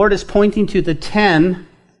like the Lord is pointing to the 10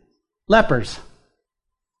 lepers.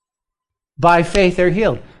 By faith, they're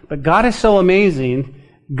healed. But God is so amazing.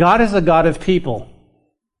 God is a God of people.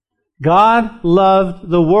 God loved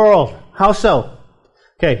the world. How so?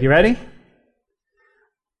 Okay, you ready?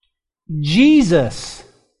 Jesus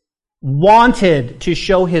wanted to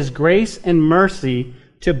show his grace and mercy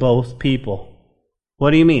to both people. What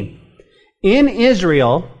do you mean? In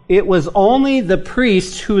Israel, it was only the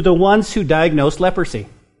priests who were the ones who diagnosed leprosy.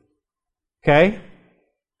 Okay?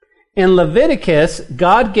 In Leviticus,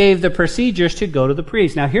 God gave the procedures to go to the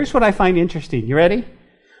priest. Now, here's what I find interesting. You ready?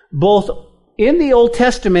 Both in the Old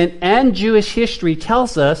Testament and Jewish history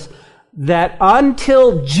tells us that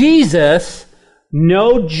until Jesus,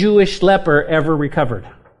 no Jewish leper ever recovered.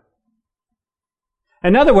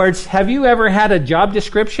 In other words, have you ever had a job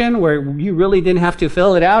description where you really didn't have to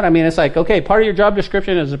fill it out? I mean, it's like, okay, part of your job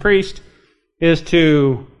description as a priest is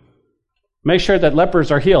to make sure that lepers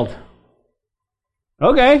are healed.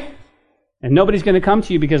 Okay. And nobody's going to come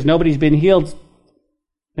to you because nobody's been healed.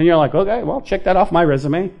 And you're like, okay, well, check that off my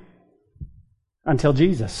resume. Until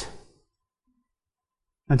Jesus.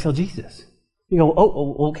 Until Jesus. You go,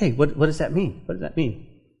 oh, okay, what does that mean? What does that mean?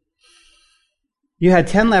 You had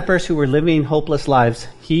 10 lepers who were living hopeless lives.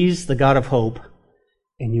 He's the God of hope.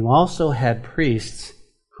 And you also had priests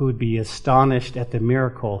who would be astonished at the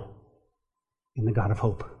miracle in the God of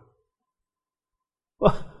hope.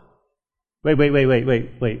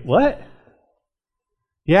 Wait, what?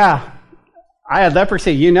 Yeah, I had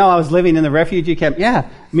leprosy. You know, I was living in the refugee camp. Yeah,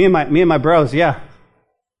 me and my bros, yeah.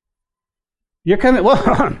 You're coming, well,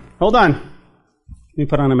 hold on. Let me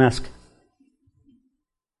put on a mask.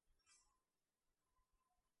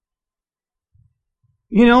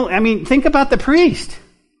 You know, I mean, think about the priest.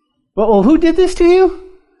 Well, who did this to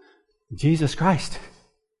you? Jesus Christ.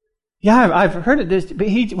 Yeah, I've heard of this, but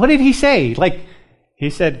what did he say? Like, he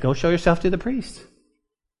said, go show yourself to the priest.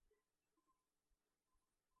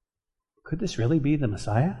 Could this really be the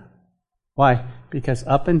Messiah? Why? Because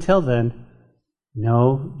up until then,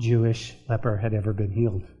 no Jewish leper had ever been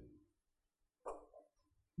healed.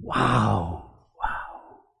 Wow.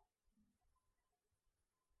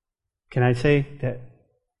 Can I say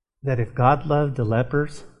that if God loved the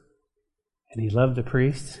lepers and he loved the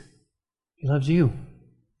priests, he loves you?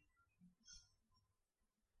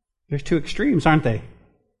 There's two extremes, aren't they?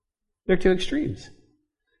 They're two extremes.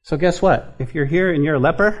 So guess what? If you're here and you're a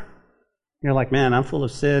leper, you're like, man, I'm full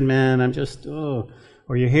of sin, man. I'm just, oh.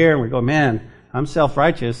 Or you're here and we go, man, I'm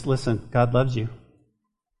self-righteous. Listen, God loves you.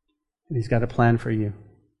 And he's got a plan for you.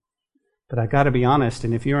 But I got to be honest,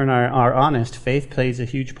 and if you and I are honest, faith plays a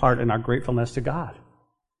huge part in our gratefulness to God.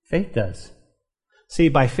 Faith does. See,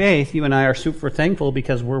 by faith, you and I are super thankful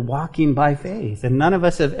because we're walking by faith. And none of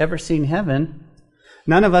us have ever seen heaven.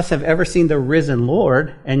 None of us have ever seen the risen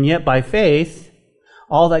Lord. And yet by faith,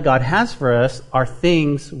 all that God has for us are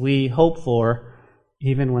things we hope for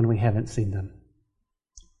even when we haven't seen them.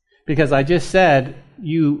 Because I just said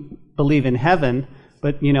you believe in heaven,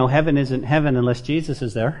 but you know heaven isn't heaven unless Jesus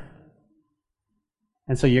is there.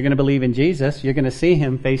 And so you're going to believe in Jesus. You're going to see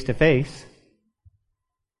him face to face.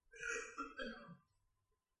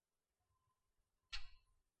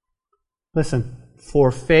 Listen,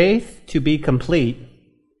 for faith to be complete,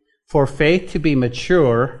 for faith to be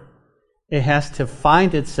mature, It has to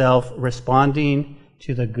find itself responding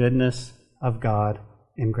to the goodness of God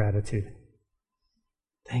in gratitude.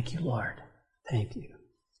 Thank you, Lord. Thank you.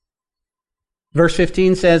 Verse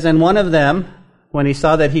 15 says, and one of them, when he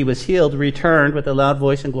saw that he was healed, returned with a loud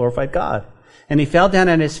voice and glorified God. And he fell down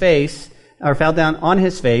on his face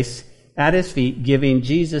at his feet, giving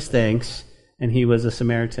Jesus thanks, and he was a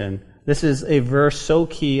Samaritan. This is a verse so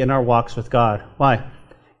key in our walks with God. Why?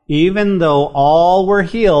 Even though all were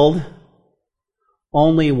healed,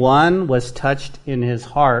 only one was touched in his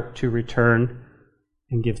heart to return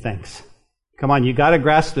and give thanks. Come on, you got to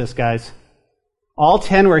grasp this, guys. All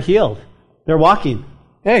 10 were healed. They're walking.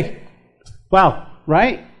 Hey, wow,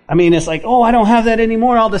 right? I mean, it's like, oh, I don't have that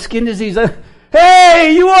anymore. All the skin disease.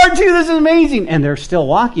 Hey, you are too. This is amazing. And they're still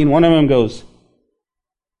walking. One of them goes,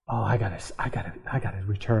 oh, I gotta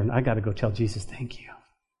return. I gotta go tell Jesus, thank you.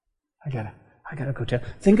 I gotta go tell.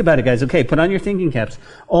 Think about it, guys. Okay, put on your thinking caps.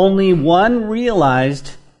 Only one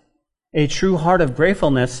realized a true heart of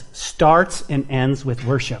gratefulness starts and ends with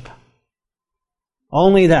worship.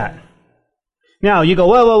 Only that. Now, you go,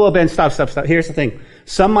 whoa, Ben, stop. Here's the thing.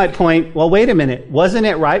 Some might point, well, wait a minute. Wasn't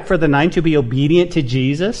it right for the 9 to be obedient to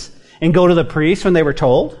Jesus and go to the priest when they were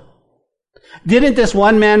told? Didn't this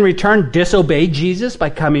one man return disobey Jesus by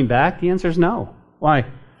coming back? The answer is no. Why?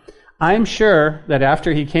 I'm sure that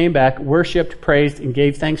after he came back, worshipped, praised, and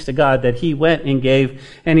gave thanks to God, that he went and gave,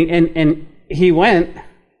 and he went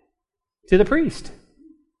to the priest.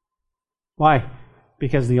 Why?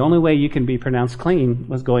 Because the only way you can be pronounced clean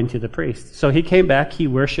was going to the priest. So he came back, he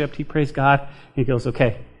worshipped, he praised God, he goes,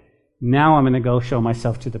 okay, now I'm going to go show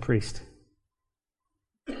myself to the priest.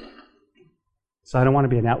 So I don't want to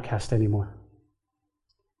be an outcast anymore.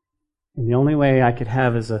 And the only way I could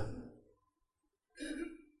have is a...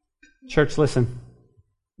 Church, listen.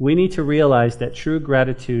 We need to realize that true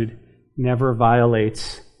gratitude never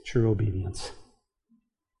violates true obedience.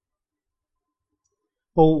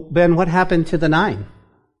 Well, Ben, what happened to the 9?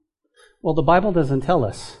 Well, the Bible doesn't tell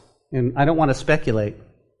us, and I don't want to speculate.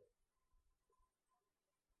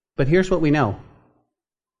 But here's what we know.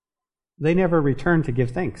 They never returned to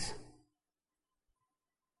give thanks.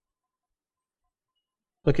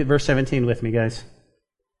 Look at verse 17 with me, guys.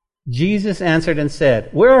 Jesus answered and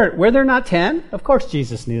said, were there not 10? Of course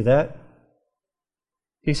Jesus knew that.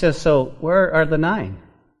 He says, so where are the 9?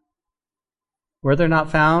 Were there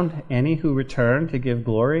not found any who returned to give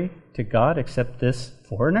glory to God except this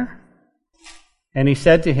foreigner? And he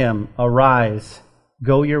said to him, arise,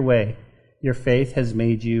 go your way. Your faith has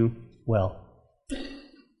made you well.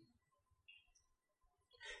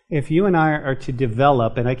 If you and I are to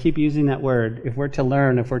develop, and I keep using that word, if we're to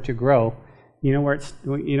learn, if we're to grow, you know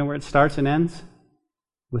where it starts and ends?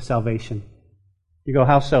 With salvation. You go,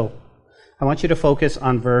 how so? I want you to focus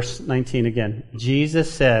on verse 19 again.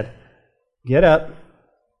 Jesus said, get up,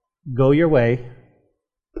 go your way,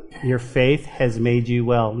 your faith has made you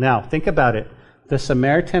well. Now, think about it. The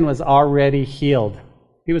Samaritan was already healed.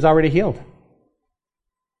 He was already healed.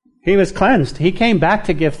 He was cleansed. He came back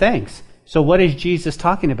to give thanks. So what is Jesus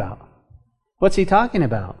talking about? What's he talking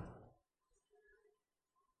about?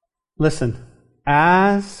 Listen,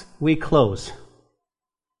 as we close,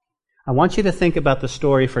 I want you to think about the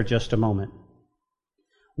story for just a moment.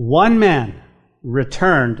 One man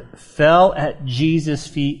returned, fell at Jesus'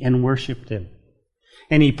 feet and worshipped him.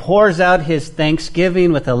 And he pours out his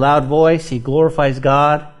thanksgiving with a loud voice. He glorifies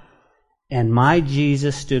God. And my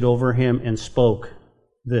Jesus stood over him and spoke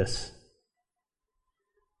this.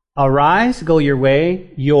 Arise, go your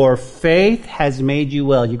way. Your faith has made you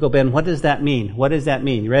well. You go, Ben, what does that mean? What does that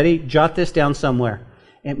mean? You ready? Jot this down somewhere.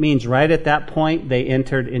 It means right at that point they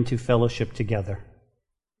entered into fellowship together.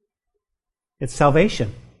 It's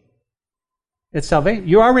salvation. It's salvation.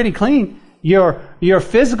 You're already clean. Your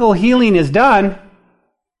physical healing is done.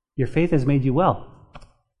 Your faith has made you well.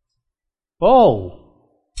 Oh,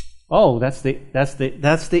 that's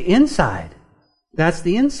the inside. That's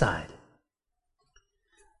the inside.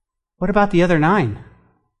 What about the other 9?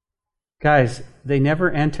 Guys, they never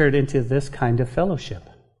entered into this kind of fellowship.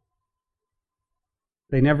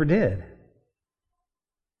 They never did.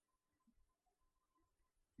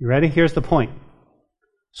 You ready? Here's the point.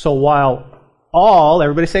 So while all,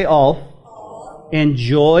 everybody say all,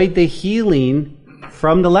 enjoyed the healing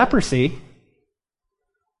from the leprosy,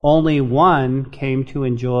 only one came to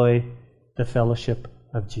enjoy the fellowship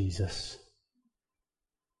of Jesus.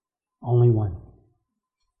 Only one.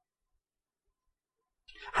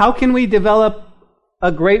 How can we develop a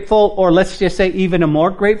grateful, or let's just say even a more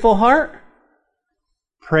grateful heart?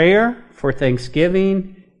 Prayer for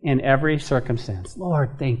thanksgiving in every circumstance.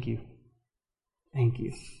 Lord, thank you. Thank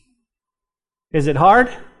you. Is it hard?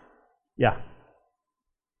 Yeah.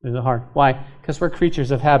 There's a heart. Why? Because we're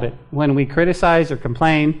creatures of habit. When we criticize or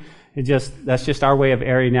complain, that's just our way of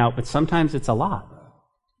airing out. But sometimes it's a lot.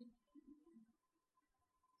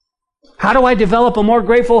 How do I develop a more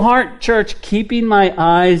grateful heart, church? Keeping my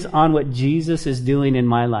eyes on what Jesus is doing in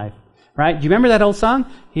my life. Right? Do you remember that old song?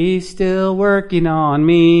 He's still working on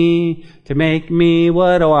me to make me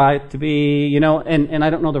what I ought to be. You know, and I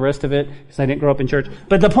don't know the rest of it because I didn't grow up in church.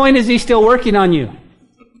 But the point is, He's still working on you.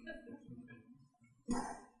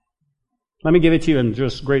 Let me give it to you in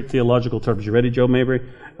just great theological terms. You ready, Joe Mabry?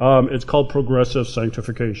 It's called progressive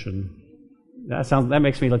sanctification. That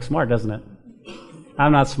makes me look smart, doesn't it?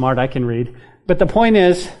 I'm not smart. I can read. But the point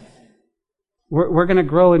is, we're going to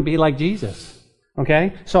grow and be like Jesus.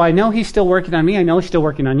 Okay? So I know He's still working on me. I know He's still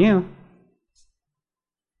working on you.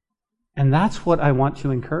 And that's what I want to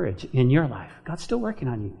encourage in your life. God's still working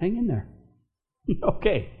on you. Hang in there.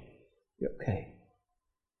 Okay. Okay.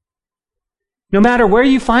 No matter where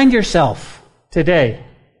you find yourself today,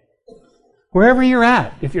 wherever you're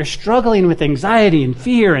at, if you're struggling with anxiety and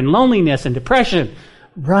fear and loneliness and depression,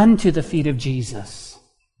 run to the feet of Jesus.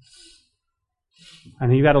 I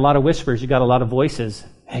mean, you got a lot of whispers, you got a lot of voices.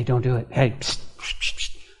 Hey, don't do it. Hey, psst, psst, psst,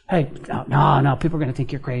 psst. Hey, no, people are going to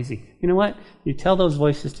think you're crazy. You know what? You tell those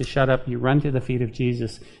voices to shut up, you run to the feet of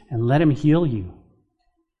Jesus and let Him heal you.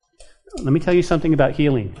 Let me tell you something about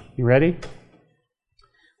healing. You ready?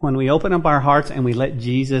 When we open up our hearts and we let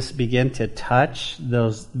Jesus begin to touch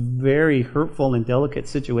those very hurtful and delicate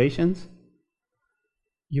situations,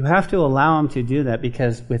 you have to allow Him to do that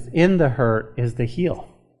because within the hurt is the heal.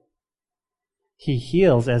 He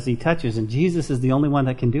heals as He touches, and Jesus is the only one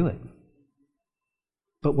that can do it.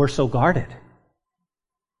 But we're so guarded.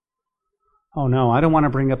 Oh no, I don't want to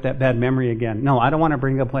bring up that bad memory again. No, I don't want to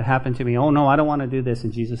bring up what happened to me. Oh no, I don't want to do this.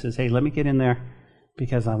 And Jesus says, hey, let me get in there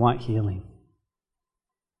because I want healing.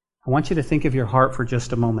 I want you to think of your heart for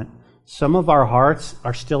just a moment. Some of our hearts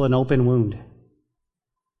are still an open wound.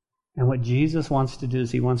 And what Jesus wants to do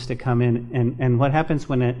is He wants to come in. And what happens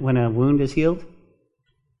when a wound is healed?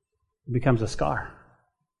 It becomes a scar.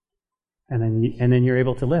 And then you're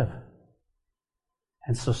able to live.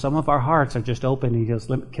 And so some of our hearts are just open. He goes,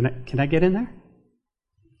 can I get in there?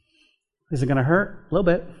 Is it going to hurt? A little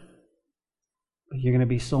bit. But you're going to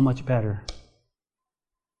be so much better.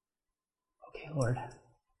 Okay, Lord.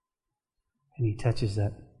 And He touches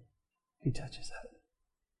that. He touches that.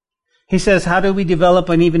 He says, how do we develop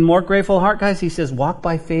an even more grateful heart, guys? He says, walk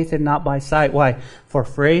by faith and not by sight. Why? For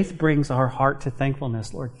faith brings our heart to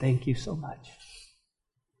thankfulness. Lord, thank you so much.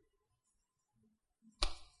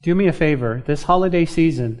 Do me a favor. This holiday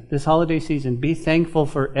season, be thankful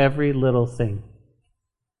for every little thing.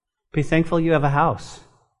 Be thankful you have a house.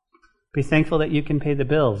 Be thankful that you can pay the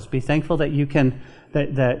bills. Be thankful that you can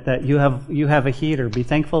that you have a heater. Be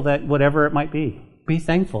thankful that whatever it might be. Be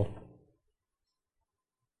thankful.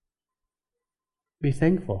 Be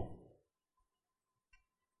thankful.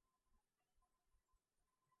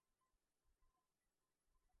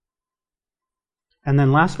 And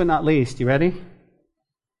then last but not least, you ready?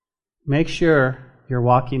 Make sure you're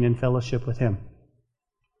walking in fellowship with Him.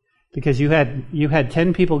 Because you had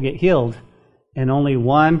 10 people get healed and only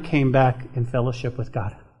one came back in fellowship with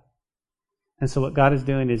God. And so what God is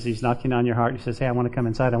doing is He's knocking on your heart. He says, hey, I want to come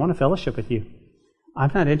inside. I want to fellowship with you.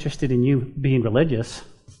 I'm not interested in you being religious.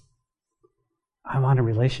 I want a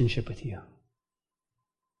relationship with you.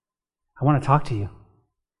 I want to talk to you.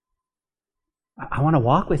 I want to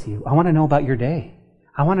walk with you. I want to know about your day.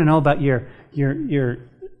 I want to know about your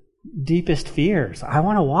deepest fears. I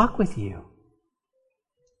want to walk with you.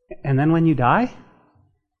 And then when you die,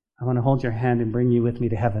 I want to hold your hand and bring you with me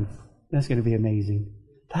to heaven. That's going to be amazing.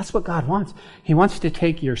 That's what God wants. He wants to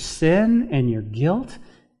take your sin and your guilt,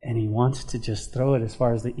 and He wants to just throw it as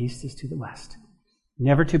far as the east is to the west.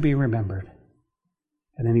 Never to be remembered.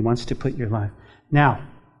 And then He wants to put your life. Now,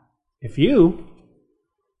 if you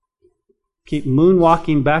keep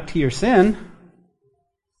moonwalking back to your sin,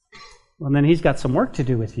 well, then He's got some work to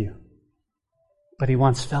do with you. But He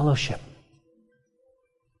wants fellowship.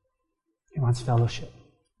 He wants fellowship.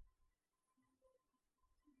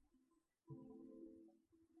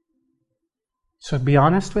 So be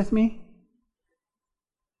honest with me.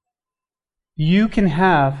 You can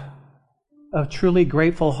have a truly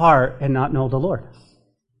grateful heart and not know the Lord.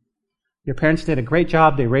 Your parents did a great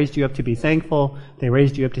job. They raised you up to be thankful. They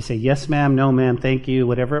raised you up to say, yes, ma'am, no, ma'am, thank you,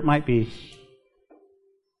 whatever it might be.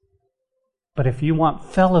 But if you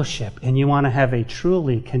want fellowship and you want to have a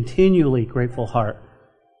truly, continually grateful heart,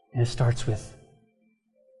 and it starts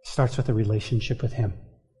with a relationship with Him.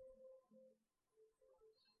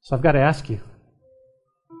 So I've got to ask you,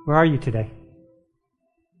 where are you today?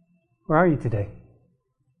 Where are you today?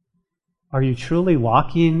 Are you truly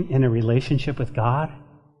walking in a relationship with God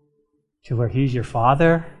to where He's your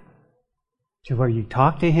Father, to where you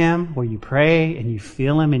talk to Him, where you pray and you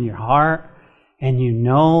feel Him in your heart, and you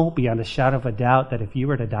know beyond a shadow of a doubt that if you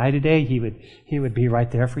were to die today, He would be right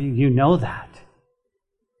there for you? You know that.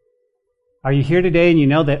 Are you here today and you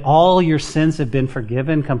know that all your sins have been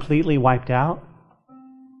forgiven, completely wiped out?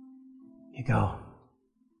 You go.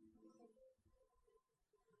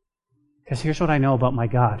 Because here's what I know about my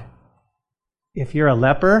God. If you're a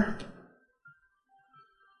leper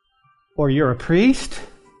or you're a priest,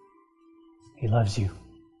 He loves you.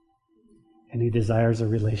 And He desires a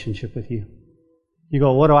relationship with you. You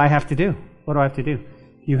go, what do I have to do? What do I have to do?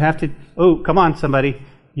 You have to, oh, come on, somebody.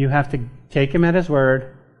 You have to take Him at His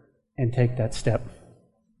word and take that step.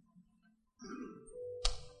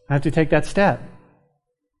 I have to take that step.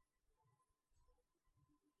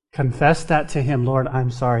 Confess that to Him. Lord,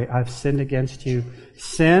 I'm sorry. I've sinned against you.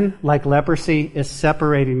 Sin, like leprosy, is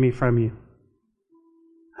separating me from you.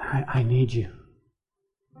 I need you.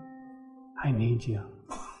 I need you.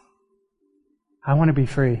 I want to be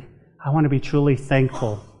free. I want to be truly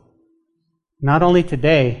thankful. Not only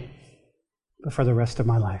today, but for the rest of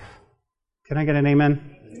my life. Can I get an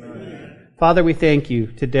amen? Amen. Father, we thank you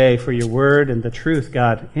today for your word and the truth,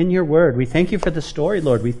 God, in your word. We thank you for the story,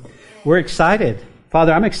 Lord. We're excited.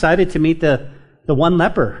 Father, I'm excited to meet the one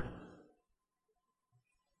leper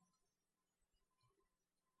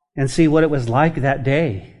and see what it was like that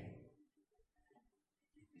day.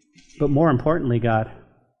 But more importantly, God,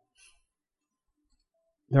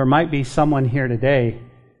 there might be someone here today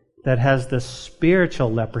that has the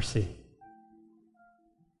spiritual leprosy.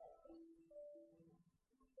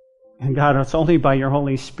 And God, it's only by your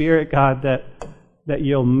Holy Spirit, God, that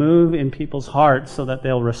you'll move in people's hearts so that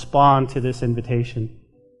they'll respond to this invitation.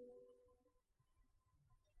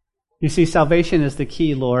 You see, salvation is the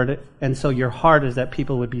key, Lord, and so your heart is that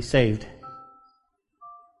people would be saved.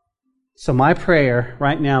 So my prayer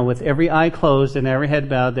right now, with every eye closed and every head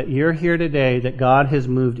bowed, that you're here today, that God has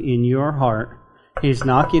moved in your heart. He's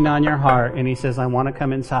knocking on your heart, and He says, I want to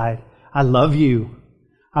come inside. I love you.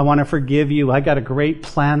 I want to forgive you. I got a great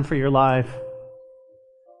plan for your life.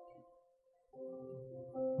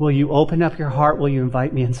 Will you open up your heart? Will you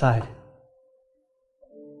invite me inside?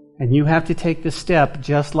 And you have to take the step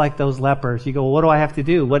just like those lepers. You go, well, what do I have to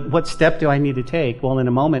do? What step do I need to take? Well, in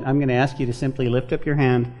a moment, I'm going to ask you to simply lift up your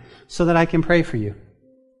hand so that I can pray for you.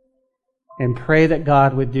 And pray that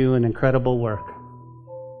God would do an incredible work.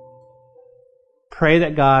 Pray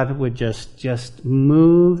that God would just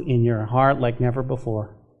move in your heart like never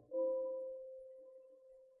before.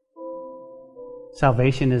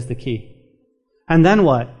 Salvation is the key. And then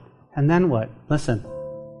what? And then what? Listen,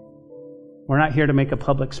 we're not here to make a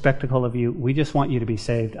public spectacle of you. We just want you to be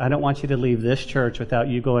saved. I don't want you to leave this church without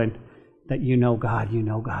you going, that you know God, you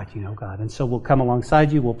know God, you know God. And so we'll come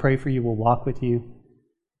alongside you, we'll pray for you, we'll walk with you.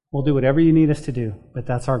 We'll do whatever you need us to do, but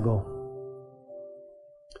that's our goal.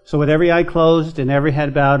 So with every eye closed and every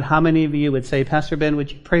head bowed, how many of you would say, Pastor Ben,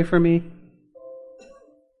 would you pray for me?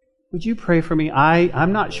 Would you pray for me?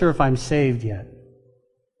 I'm not sure if I'm saved yet.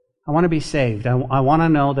 I want to be saved. I want to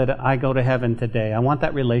know that I go to heaven today. I want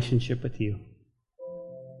that relationship with you.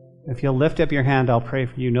 If you'll lift up your hand, I'll pray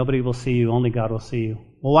for you. Nobody will see you. Only God will see you.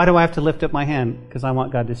 Well, why do I have to lift up my hand? Because I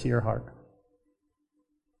want God to see your heart.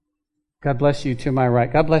 God bless you to my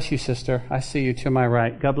right. God bless you, sister. I see you to my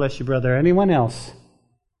right. God bless you, brother. Anyone else?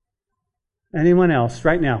 Anyone else?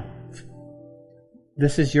 Right now.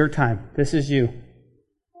 This is your time. This is you.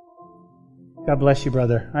 God bless you,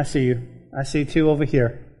 brother. I see you. I see two over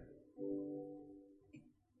here.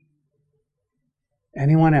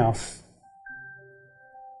 Anyone else?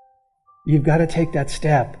 You've got to take that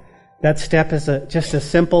step. That step is just a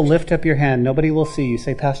simple lift up your hand. Nobody will see you.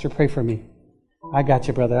 Say, Pastor, pray for me. I got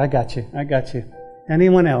you, brother. I got you. I got you.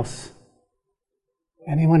 Anyone else?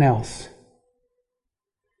 Anyone else?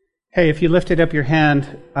 Hey, if you lifted up your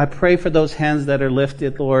hand, I pray for those hands that are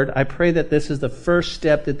lifted, Lord. I pray that this is the first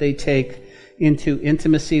step that they take into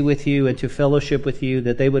intimacy with you and to fellowship with you,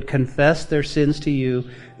 that they would confess their sins to you,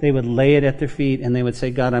 they would lay it at their feet, and they would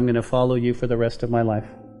say, God, I'm going to follow you for the rest of my life.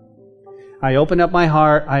 I open up my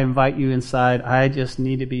heart. I invite you inside. I just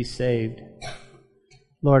need to be saved.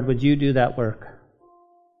 Lord, would you do that work?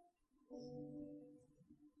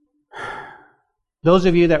 Those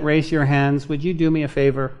of you that raise your hands, would you do me a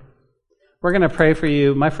favor? We're going to pray for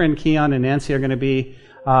you. My friend Keon and Nancy are going to be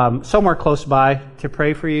somewhere close by to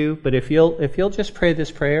pray for you. But if you'll just pray this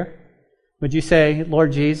prayer, would you say,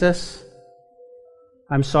 Lord Jesus,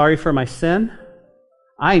 I'm sorry for my sin.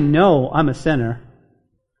 I know I'm a sinner.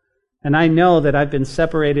 And I know that I've been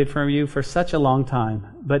separated from you for such a long time.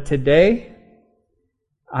 But today,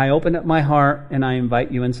 I open up my heart and I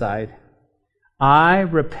invite you inside. I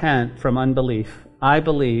repent from unbelief. I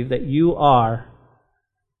believe that you are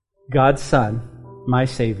God's Son, my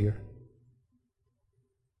Savior.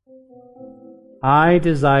 I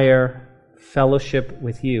desire fellowship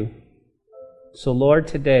with you. So Lord,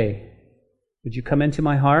 today, would you come into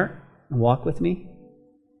my heart and walk with me?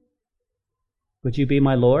 Would you be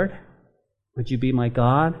my Lord? Would you be my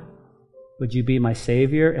God? Would you be my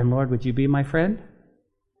Savior? And Lord, would you be my friend?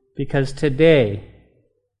 Because today,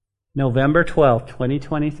 November 12th,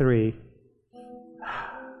 2023,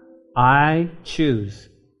 I choose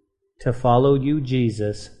to follow you,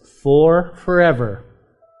 Jesus, for forever.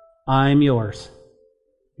 I'm yours.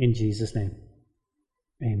 In Jesus' name.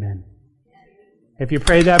 Amen. If you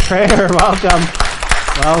prayed that prayer, welcome.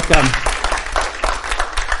 Welcome.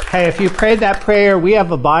 Hey, if you prayed that prayer, we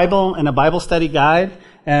have a Bible and a Bible study guide,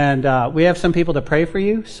 and we have some people to pray for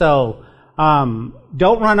you. So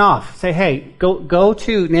don't run off. Say, hey, go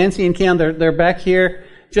to Nancy and Cam. They're back here.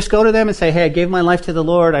 Just go to them and say, hey, I gave my life to the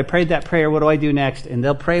Lord. I prayed that prayer. What do I do next? And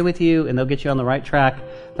they'll pray with you, and they'll get you on the right track.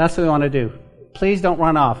 That's what we want to do. Please don't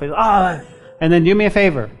run off. And then do me a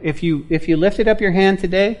favor. If you lifted up your hand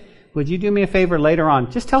today, would you do me a favor later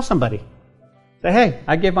on? Just tell somebody. Say, hey,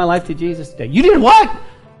 I gave my life to Jesus today. You did what?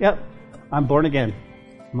 Yep, I'm born again.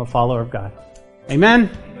 I'm a follower of God. Amen?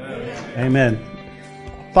 Amen.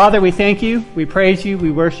 Father, we thank you. We praise you. We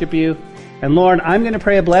worship you. And Lord, I'm going to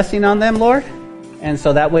pray a blessing on them, Lord. And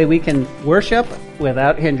so that way we can worship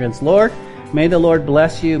without hindrance. Lord, may the Lord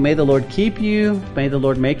bless you. May the Lord keep you. May the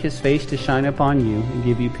Lord make his face to shine upon you and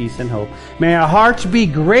give you peace and hope. May our hearts be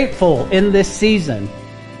grateful in this season.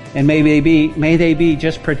 And may they be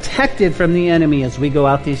just protected from the enemy as we go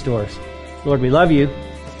out these doors. Lord, we love you.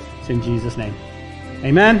 It's in Jesus' name.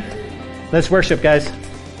 Amen. Let's worship, guys.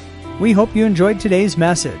 We hope you enjoyed today's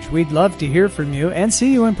message. We'd love to hear from you and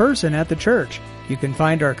see you in person at the church. You can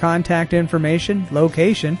find our contact information,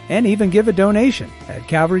 location, and even give a donation at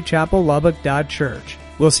calvarychapellubbock.church.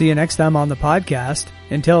 We'll see you next time on the podcast.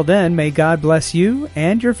 Until then, may God bless you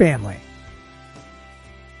and your family.